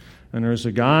buffalo, and there's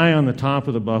a guy on the top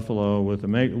of the buffalo with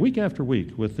week after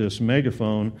week with this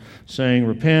megaphone saying,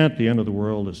 "Repent, the end of the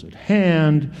world is at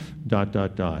hand, ...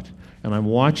 And I'm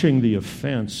watching the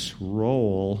offense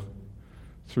roll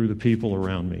through the people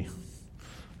around me.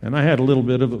 And I had a little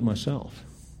bit of it myself.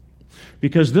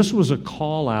 Because this was a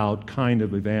call-out kind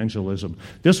of evangelism.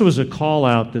 This was a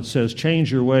call-out that says,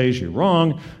 change your ways, you're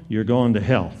wrong, you're going to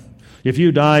hell. If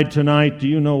you died tonight, do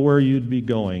you know where you'd be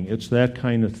going? It's that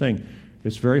kind of thing.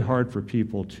 It's very hard for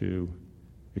people to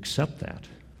accept that.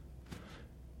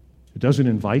 It doesn't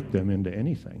invite them into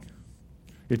anything.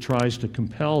 It tries to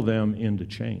compel them into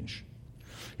change.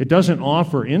 It doesn't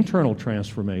offer internal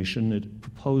transformation. It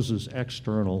proposes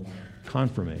external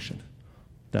confirmation.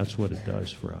 That's what it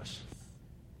does for us.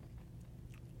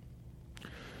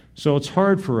 So it's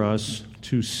hard for us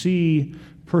to see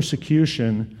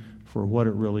persecution for what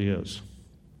it really is.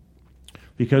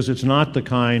 Because it's not the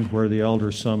kind where the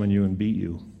elders summon you and beat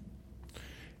you.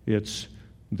 It's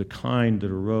the kind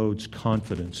that erodes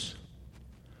confidence.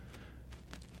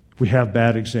 We have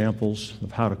bad examples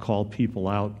of how to call people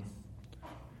out.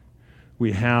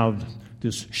 We have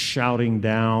this shouting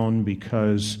down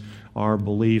because our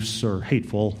beliefs are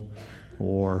hateful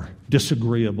or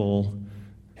disagreeable.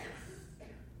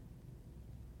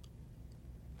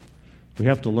 We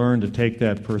have to learn to take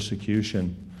that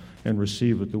persecution and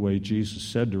receive it the way Jesus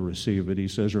said to receive it. He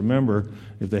says, remember,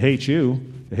 if they hate you,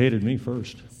 they hated me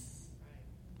first.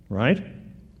 Right?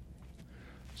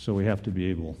 So we have to be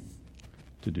able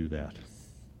to do that.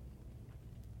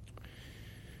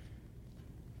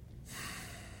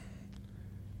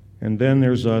 And then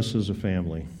there's us as a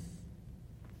family.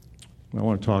 I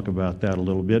want to talk about that a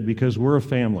little bit because we're a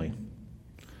family.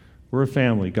 We're a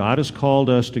family. God has called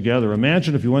us together.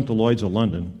 Imagine if you went to Lloyd's of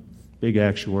London, big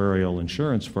actuarial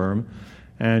insurance firm,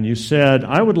 and you said,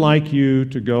 I would like you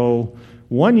to go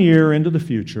 1 year into the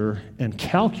future and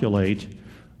calculate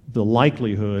the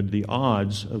likelihood, the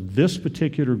odds of this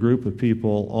particular group of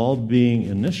people all being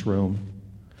in this room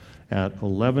at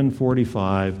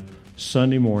 11:45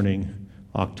 Sunday morning,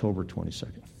 October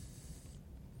 22nd.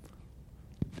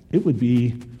 It would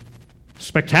be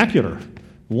spectacular.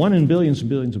 1 in billions and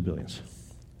billions and billions.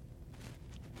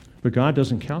 But God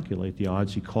doesn't calculate the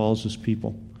odds. He calls us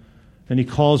people. And He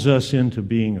calls us into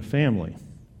being a family.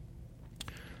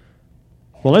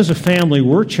 Well, as a family,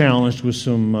 we're challenged with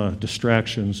some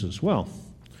distractions as well.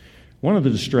 One of the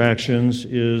distractions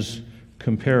is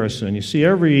comparison. You see,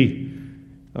 every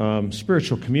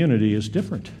spiritual community is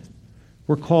different.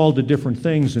 We're called to different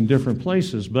things in different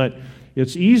places, but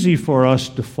it's easy for us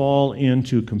to fall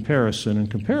into comparison,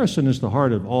 and comparison is the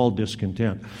heart of all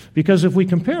discontent. Because if we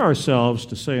compare ourselves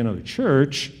to, say, another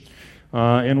church,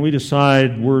 and we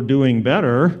decide we're doing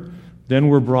better, then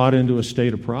we're brought into a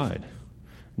state of pride.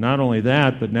 Not only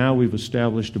that, but now we've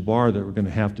established a bar that we're going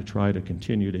to have to try to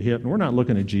continue to hit. And we're not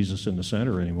looking at Jesus in the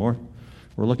center anymore.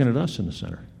 We're looking at us in the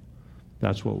center.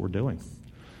 That's what we're doing.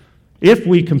 If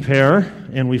we compare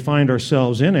and we find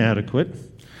ourselves inadequate,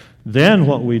 then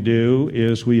what we do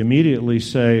is we immediately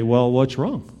say, well, what's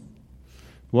wrong?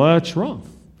 What's wrong?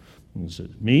 Is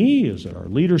it me? Is it our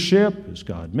leadership? Is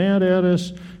God mad at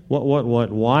us? What?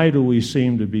 Why do we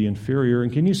seem to be inferior?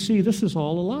 And can you see, this is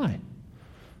all a lie.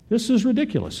 This is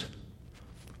ridiculous.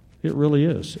 It really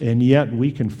is. And yet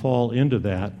we can fall into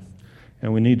that,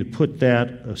 and we need to put that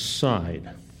aside.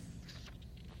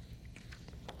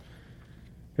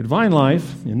 At Vine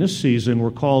Life, in this season,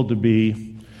 we're called to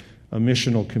be a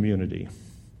missional community.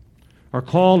 Our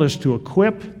call is to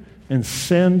equip and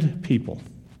send people.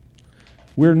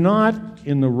 We're not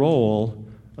in the role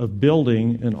of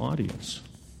building an audience.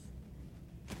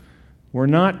 We're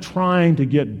not trying to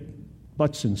get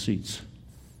butts in seats.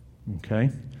 Okay?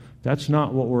 That's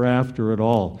not what we're after at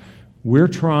all. We're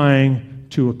trying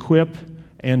to equip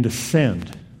and to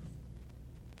send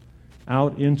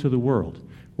out into the world,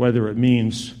 whether it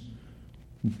means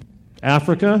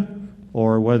Africa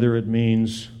or whether it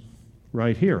means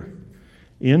right here,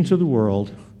 into the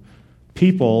world,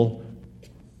 people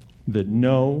that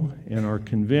know and are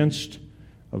convinced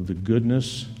of the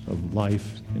goodness of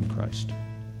life in Christ.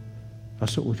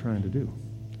 That's what we're trying to do.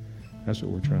 That's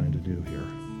what we're trying to do here.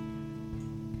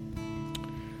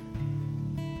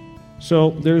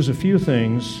 So there's a few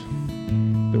things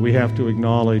that we have to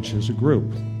acknowledge as a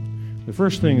group. The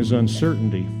first thing is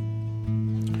uncertainty.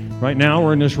 Right now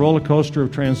we're in this roller coaster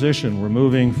of transition. We're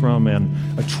moving from an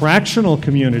attractional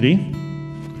community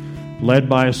led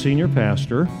by a senior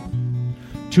pastor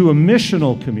to a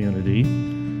missional community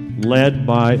led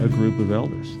by a group of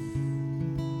elders.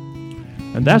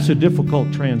 And that's a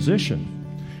difficult transition.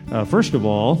 First of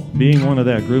all, being one of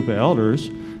that group of elders,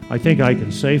 I think I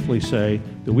can safely say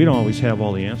that we don't always have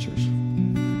all the answers.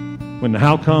 When the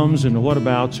how comes and the what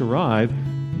abouts arrive,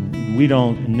 we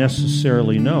don't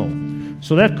necessarily know.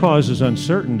 So that causes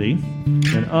uncertainty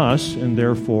in us and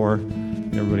therefore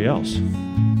in everybody else.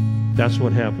 That's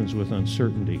what happens with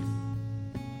uncertainty.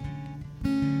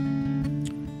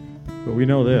 But we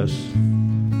know this: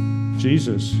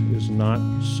 Jesus is not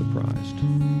surprised.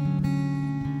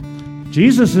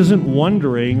 Jesus isn't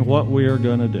wondering what we are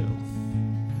going to do.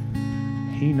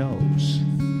 He knows.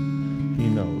 He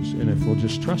knows. And if we'll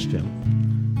just trust Him,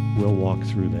 we'll walk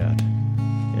through that.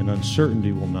 And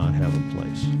uncertainty will not have a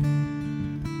place.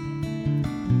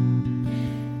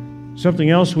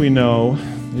 Something else we know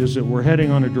is that we're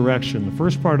heading on a direction. The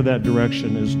first part of that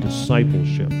direction is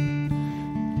discipleship.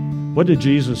 What did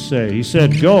Jesus say? He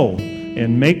said, go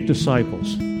and make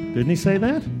disciples. Didn't He say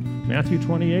that? Matthew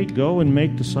 28, go and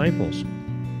make disciples.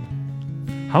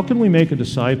 How can we make a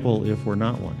disciple if we're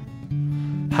not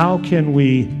one? How can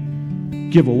we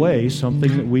give away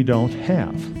something that we don't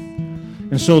have?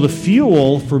 And so the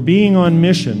fuel for being on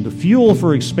mission, the fuel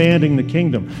for expanding the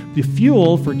kingdom, the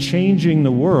fuel for changing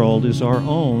the world is our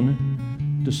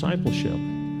own discipleship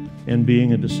and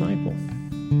being a disciple.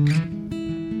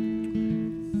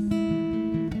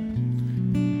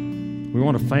 We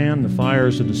want to fan the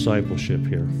fires of discipleship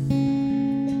here.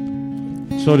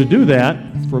 So to do that,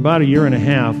 for about 1.5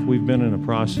 years, we've been in a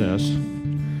process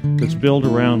that's built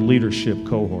around leadership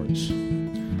cohorts.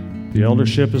 The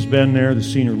eldership has been there, the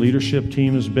senior leadership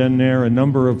team has been there, a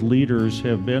number of leaders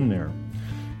have been there.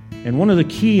 And one of the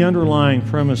key underlying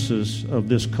premises of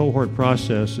this cohort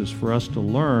process is for us to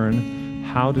learn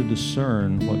how to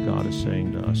discern what God is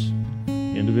saying to us,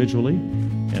 individually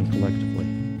and collectively.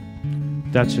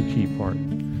 That's a key part.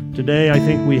 Today, I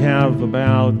think we have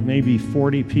about maybe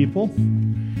 40 people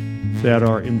that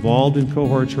are involved in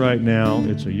cohorts right now.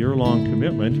 It's a year-long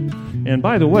commitment. And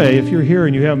by the way, if you're here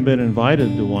and you haven't been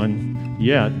invited to one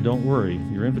yet, don't worry.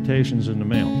 Your invitation's in the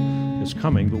mail. It's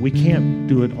coming, but we can't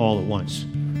do it all at once.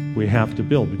 We have to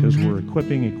build because we're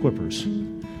equipping equippers.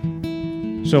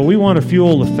 So we want to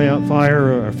fuel the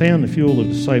fire, or fan the fuel of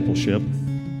discipleship.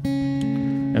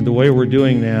 And the way we're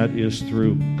doing that is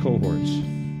through cohorts.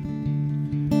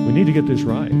 We need to get this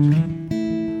right. We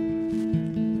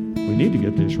need to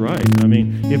get this right. I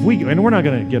mean, and we're not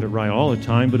going to get it right all the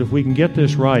time, but if we can get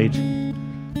this right,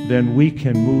 then we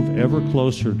can move ever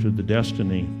closer to the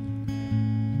destiny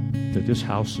that this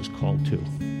house is called to,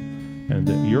 and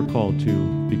that you're called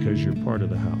to because you're part of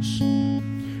the house.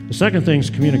 The second thing is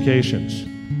communications.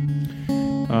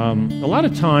 A lot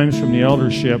of times from the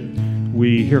eldership,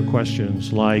 we hear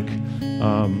questions like,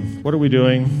 what are we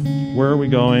doing? Where are we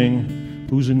going?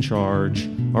 Who's in charge?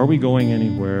 Are we going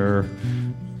anywhere?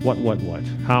 What?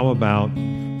 How about?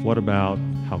 What about?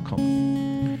 How come?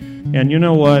 And you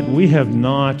know what? We have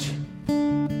not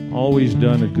always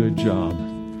done a good job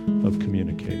of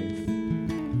communicating.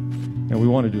 And we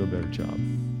want to do a better job.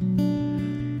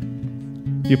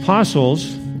 The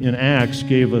apostles in Acts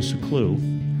gave us a clue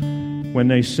when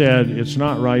they said it's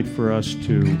not right for us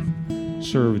to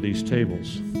serve these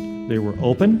tables. They were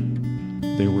open,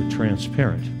 they were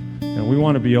transparent. And we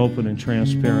want to be open and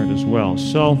transparent as well.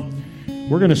 So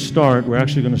we're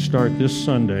actually going to start this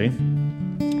Sunday,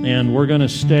 and we're going to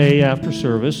stay after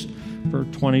service for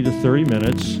 20 to 30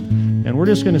 minutes, and we're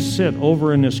just going to sit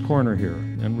over in this corner here,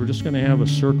 and we're just going to have a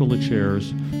circle of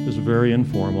chairs. It's very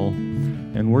informal,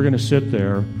 and we're going to sit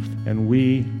there, and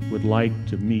we would like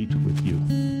to meet with you.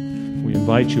 We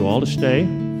invite you all to stay.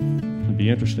 It'd be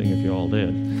interesting if you all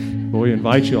did, but we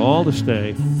invite you all to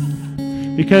stay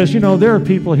because, there are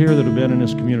people here that have been in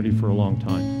this community for a long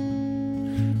time.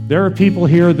 There are people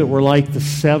here that were like the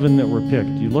 7 that were picked.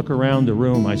 You look around the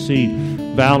room, I see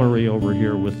Valerie over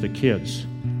here with the kids.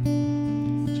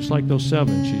 Just like those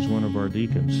 7, she's one of our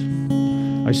deacons.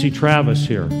 I see Travis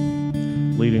here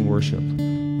leading worship,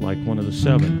 like one of the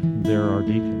 7. They're our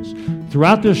deacons.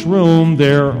 Throughout this room,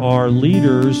 there are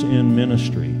leaders in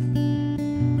ministry.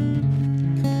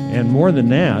 And more than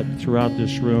that, throughout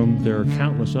this room, there are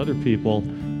countless other people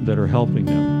that are helping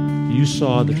them. You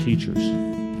saw the teachers.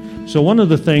 So one of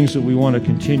the things that we want to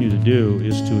continue to do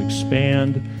is to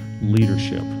expand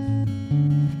leadership.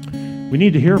 We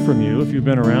need to hear from you. If you've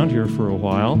been around here for a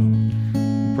while,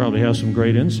 you probably have some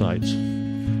great insights.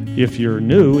 If you're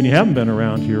new and you haven't been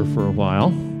around here for a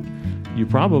while, you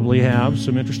probably have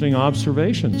some interesting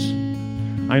observations.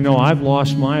 I know I've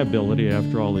lost my ability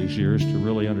after all these years to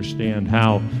really understand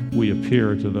how we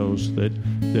appear to those that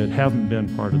haven't been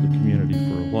part of the community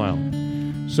for a while.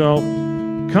 So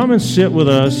come and sit with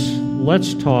us.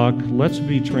 Let's talk. Let's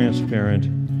be transparent.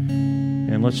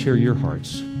 And let's hear your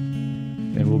hearts.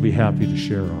 And we'll be happy to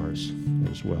share ours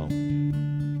as well.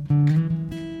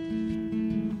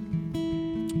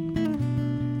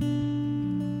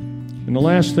 And the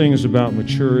last thing is about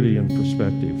maturity and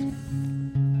perspective.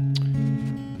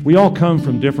 We all come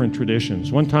from different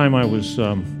traditions. One time I was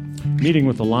meeting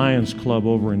with the Lions Club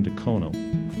over in Dacono,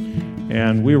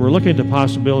 and we were looking at the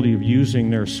possibility of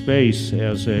using their space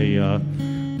as a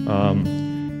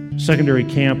secondary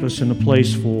campus and a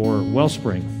place for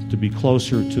Wellspring to be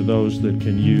closer to those that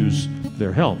can use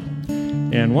their help.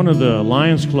 And one of the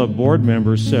Lions Club board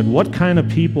members said, "What kind of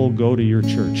people go to your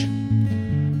church?"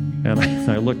 And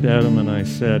I looked at him and I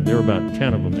said, there were about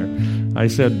 10 of them there. I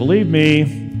said, "Believe me,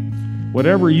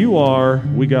 whatever you are,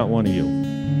 we got one of you.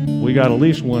 We got at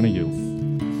least one of you.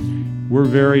 We're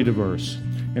very diverse."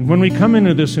 And when we come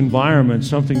into this environment,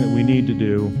 something that we need to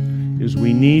do is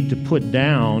we need to put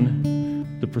down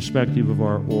the perspective of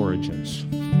our origins.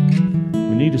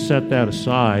 We need to set that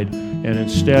aside and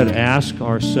instead ask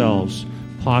ourselves,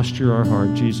 posture our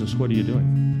heart, Jesus, what are you doing?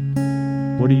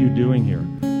 What are you doing here?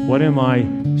 What am I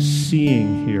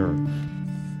seeing here?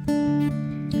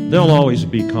 There'll always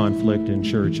be conflict in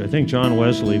church. I think John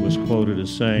Wesley was quoted as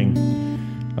saying,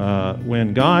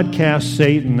 when God cast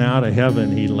Satan out of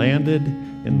heaven, he landed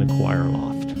in the choir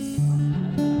loft.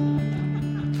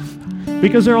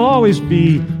 Because there'll always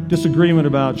be disagreement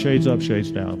about shades up,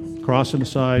 shades down. Cross in the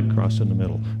side, cross in the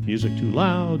middle. Music too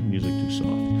loud, music too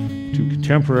soft. Too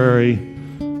contemporary,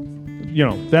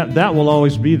 that will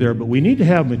always be there, but we need to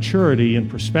have maturity and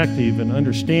perspective and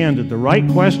understand that the right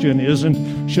question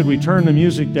isn't, should we turn the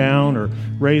music down or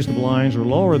raise the blinds or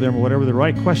lower them or whatever. The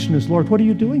right question is, Lord, what are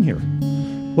you doing here?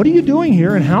 What are you doing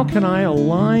here, and how can I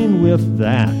align with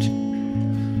that?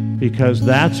 Because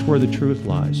that's where the truth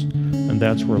lies, and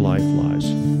that's where life lies.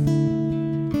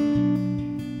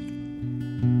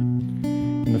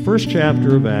 In the first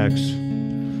chapter of Acts,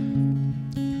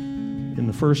 in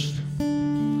the first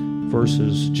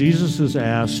verses, Jesus is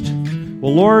asked,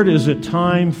 well, Lord, is it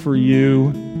time for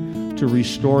you to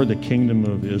restore the kingdom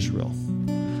of Israel?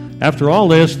 After all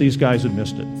this, these guys had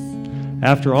missed it.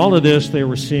 After all of this, they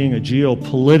were seeing a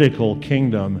geopolitical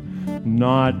kingdom,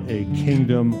 not a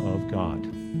kingdom of God.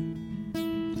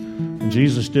 And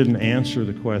Jesus didn't answer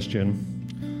the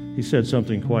question. He said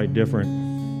something quite different.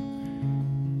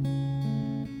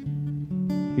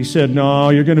 He said, no,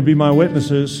 you're going to be my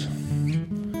witnesses.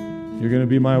 You're going to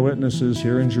be my witnesses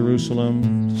here in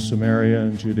Jerusalem, Samaria,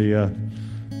 and Judea,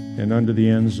 and unto the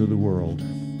ends of the world.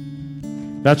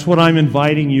 That's what I'm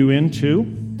inviting you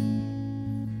into.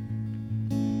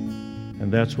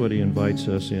 And that's what he invites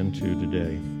us into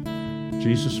today.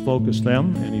 Jesus focused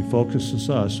them, and he focuses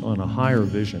us on a higher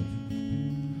vision,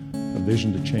 a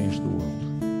vision to change the world.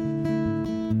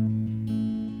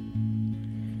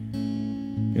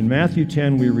 In Matthew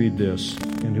 10, we read this,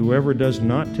 and whoever does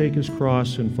not take his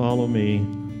cross and follow me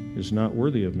is not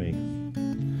worthy of me.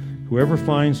 Whoever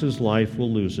finds his life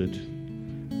will lose it,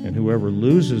 and whoever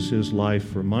loses his life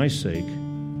for my sake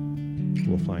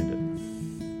will find it.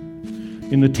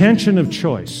 In the tension of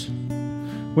choice,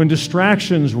 when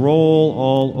distractions roll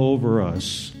all over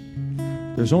us,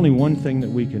 there's only one thing that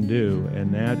we can do,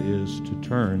 and that is to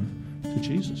turn to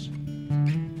Jesus.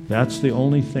 That's the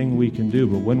only thing we can do.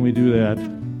 But when we do that,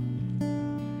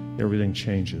 everything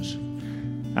changes.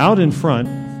 Out in front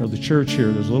of the church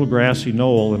here, there's a little grassy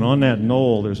knoll, and on that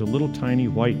knoll, there's a little tiny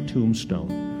white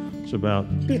tombstone. It's about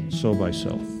so by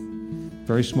so.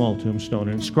 Very small tombstone.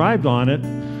 And inscribed on it,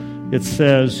 it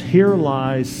says, "Here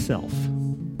lies self."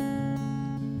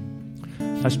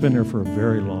 That's been there for a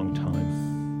very long time.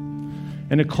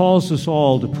 And it calls us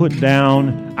all to put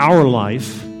down our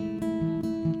life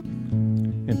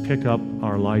and pick up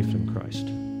our life in Christ.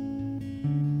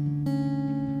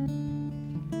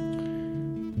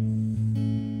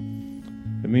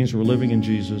 It means we're living in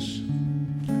Jesus,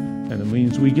 and it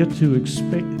means we get to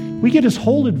we get his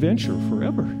whole adventure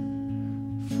forever.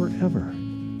 Forever.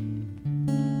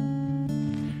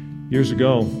 Years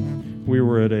ago, we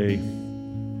were at a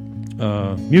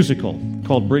musical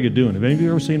called Brigadoon. Have any of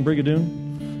you ever seen Brigadoon?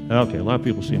 Okay, a lot of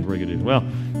people have seen Brigadoon. Well,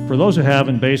 for those who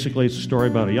haven't, basically it's a story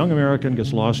about a young American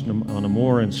gets lost on a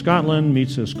moor in Scotland,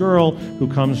 meets this girl who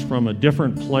comes from a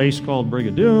different place called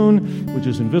Brigadoon, which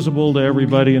is invisible to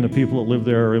everybody, and the people that live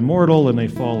there are immortal, and they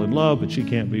fall in love, but she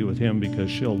can't be with him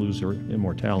because she'll lose her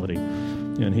immortality,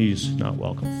 and he's not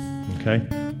welcome. Okay?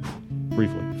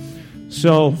 Briefly.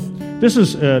 So this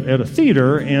is at a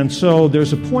theater, and so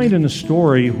there's a point in the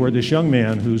story where this young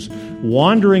man who's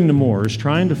wandering the moors,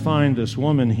 trying to find this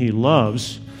woman he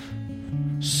loves,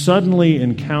 suddenly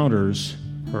encounters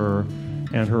her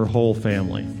and her whole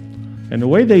family. And the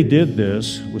way they did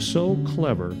this was so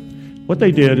clever. What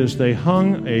they did is they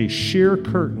hung a sheer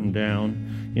curtain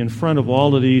down in front of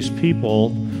all of these people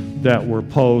that were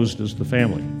posed as the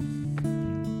family.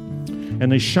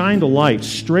 And they shined a light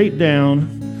straight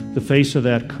down the face of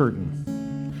that curtain.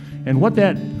 And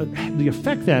the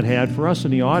effect that had for us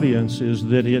in the audience is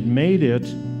that it made it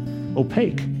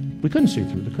opaque. We couldn't see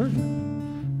through the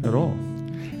curtain at all.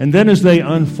 And then as they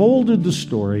unfolded the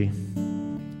story,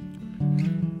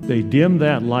 they dimmed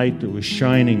that light that was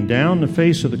shining down the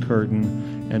face of the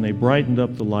curtain, and they brightened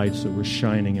up the lights that were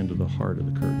shining into the heart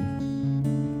of the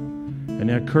curtain. And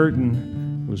that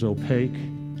curtain was opaque,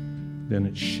 then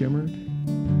it shimmered,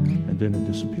 and then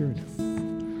it disappeared.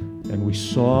 And we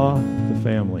saw the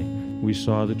family. We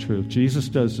saw the truth. Jesus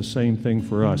does the same thing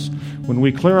for us. When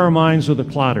we clear our minds of the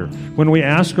clutter, when we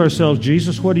ask ourselves,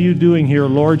 Jesus, what are you doing here?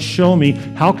 Lord, show me.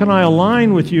 How can I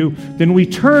align with you? Then we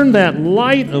turn that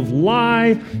light of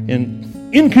lie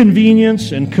and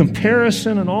inconvenience and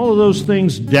comparison and all of those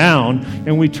things down,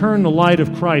 and we turn the light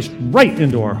of Christ right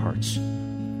into our hearts.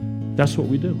 That's what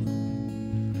we do.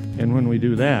 And when we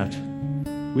do that,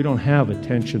 we don't have a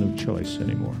tension of choice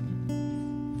anymore.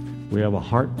 We have a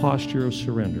heart posture of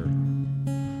surrender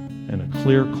and a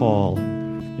clear call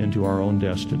into our own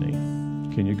destiny.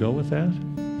 Can you go with that?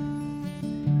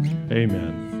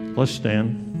 Amen. Let's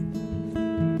stand.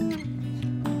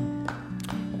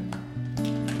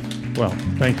 Well,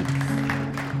 thank you.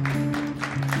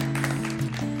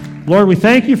 Lord, we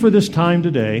thank you for this time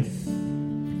today.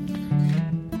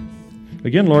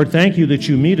 Again, Lord, thank you that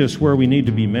you meet us where we need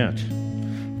to be met.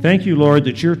 Thank you, Lord,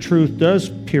 that your truth does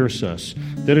pierce us,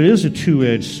 that it is a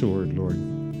two-edged sword, Lord,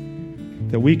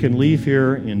 that we can leave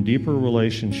here in deeper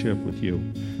relationship with you.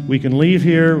 We can leave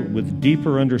here with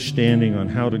deeper understanding on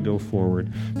how to go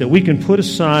forward, that we can put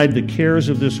aside the cares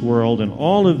of this world and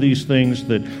all of these things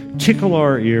that tickle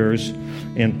our ears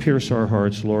and pierce our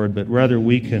hearts, Lord, but rather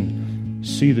we can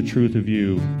see the truth of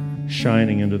you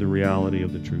shining into the reality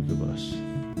of the truth of us.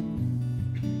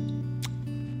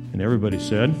 And everybody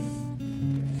said,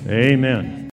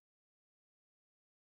 Amen.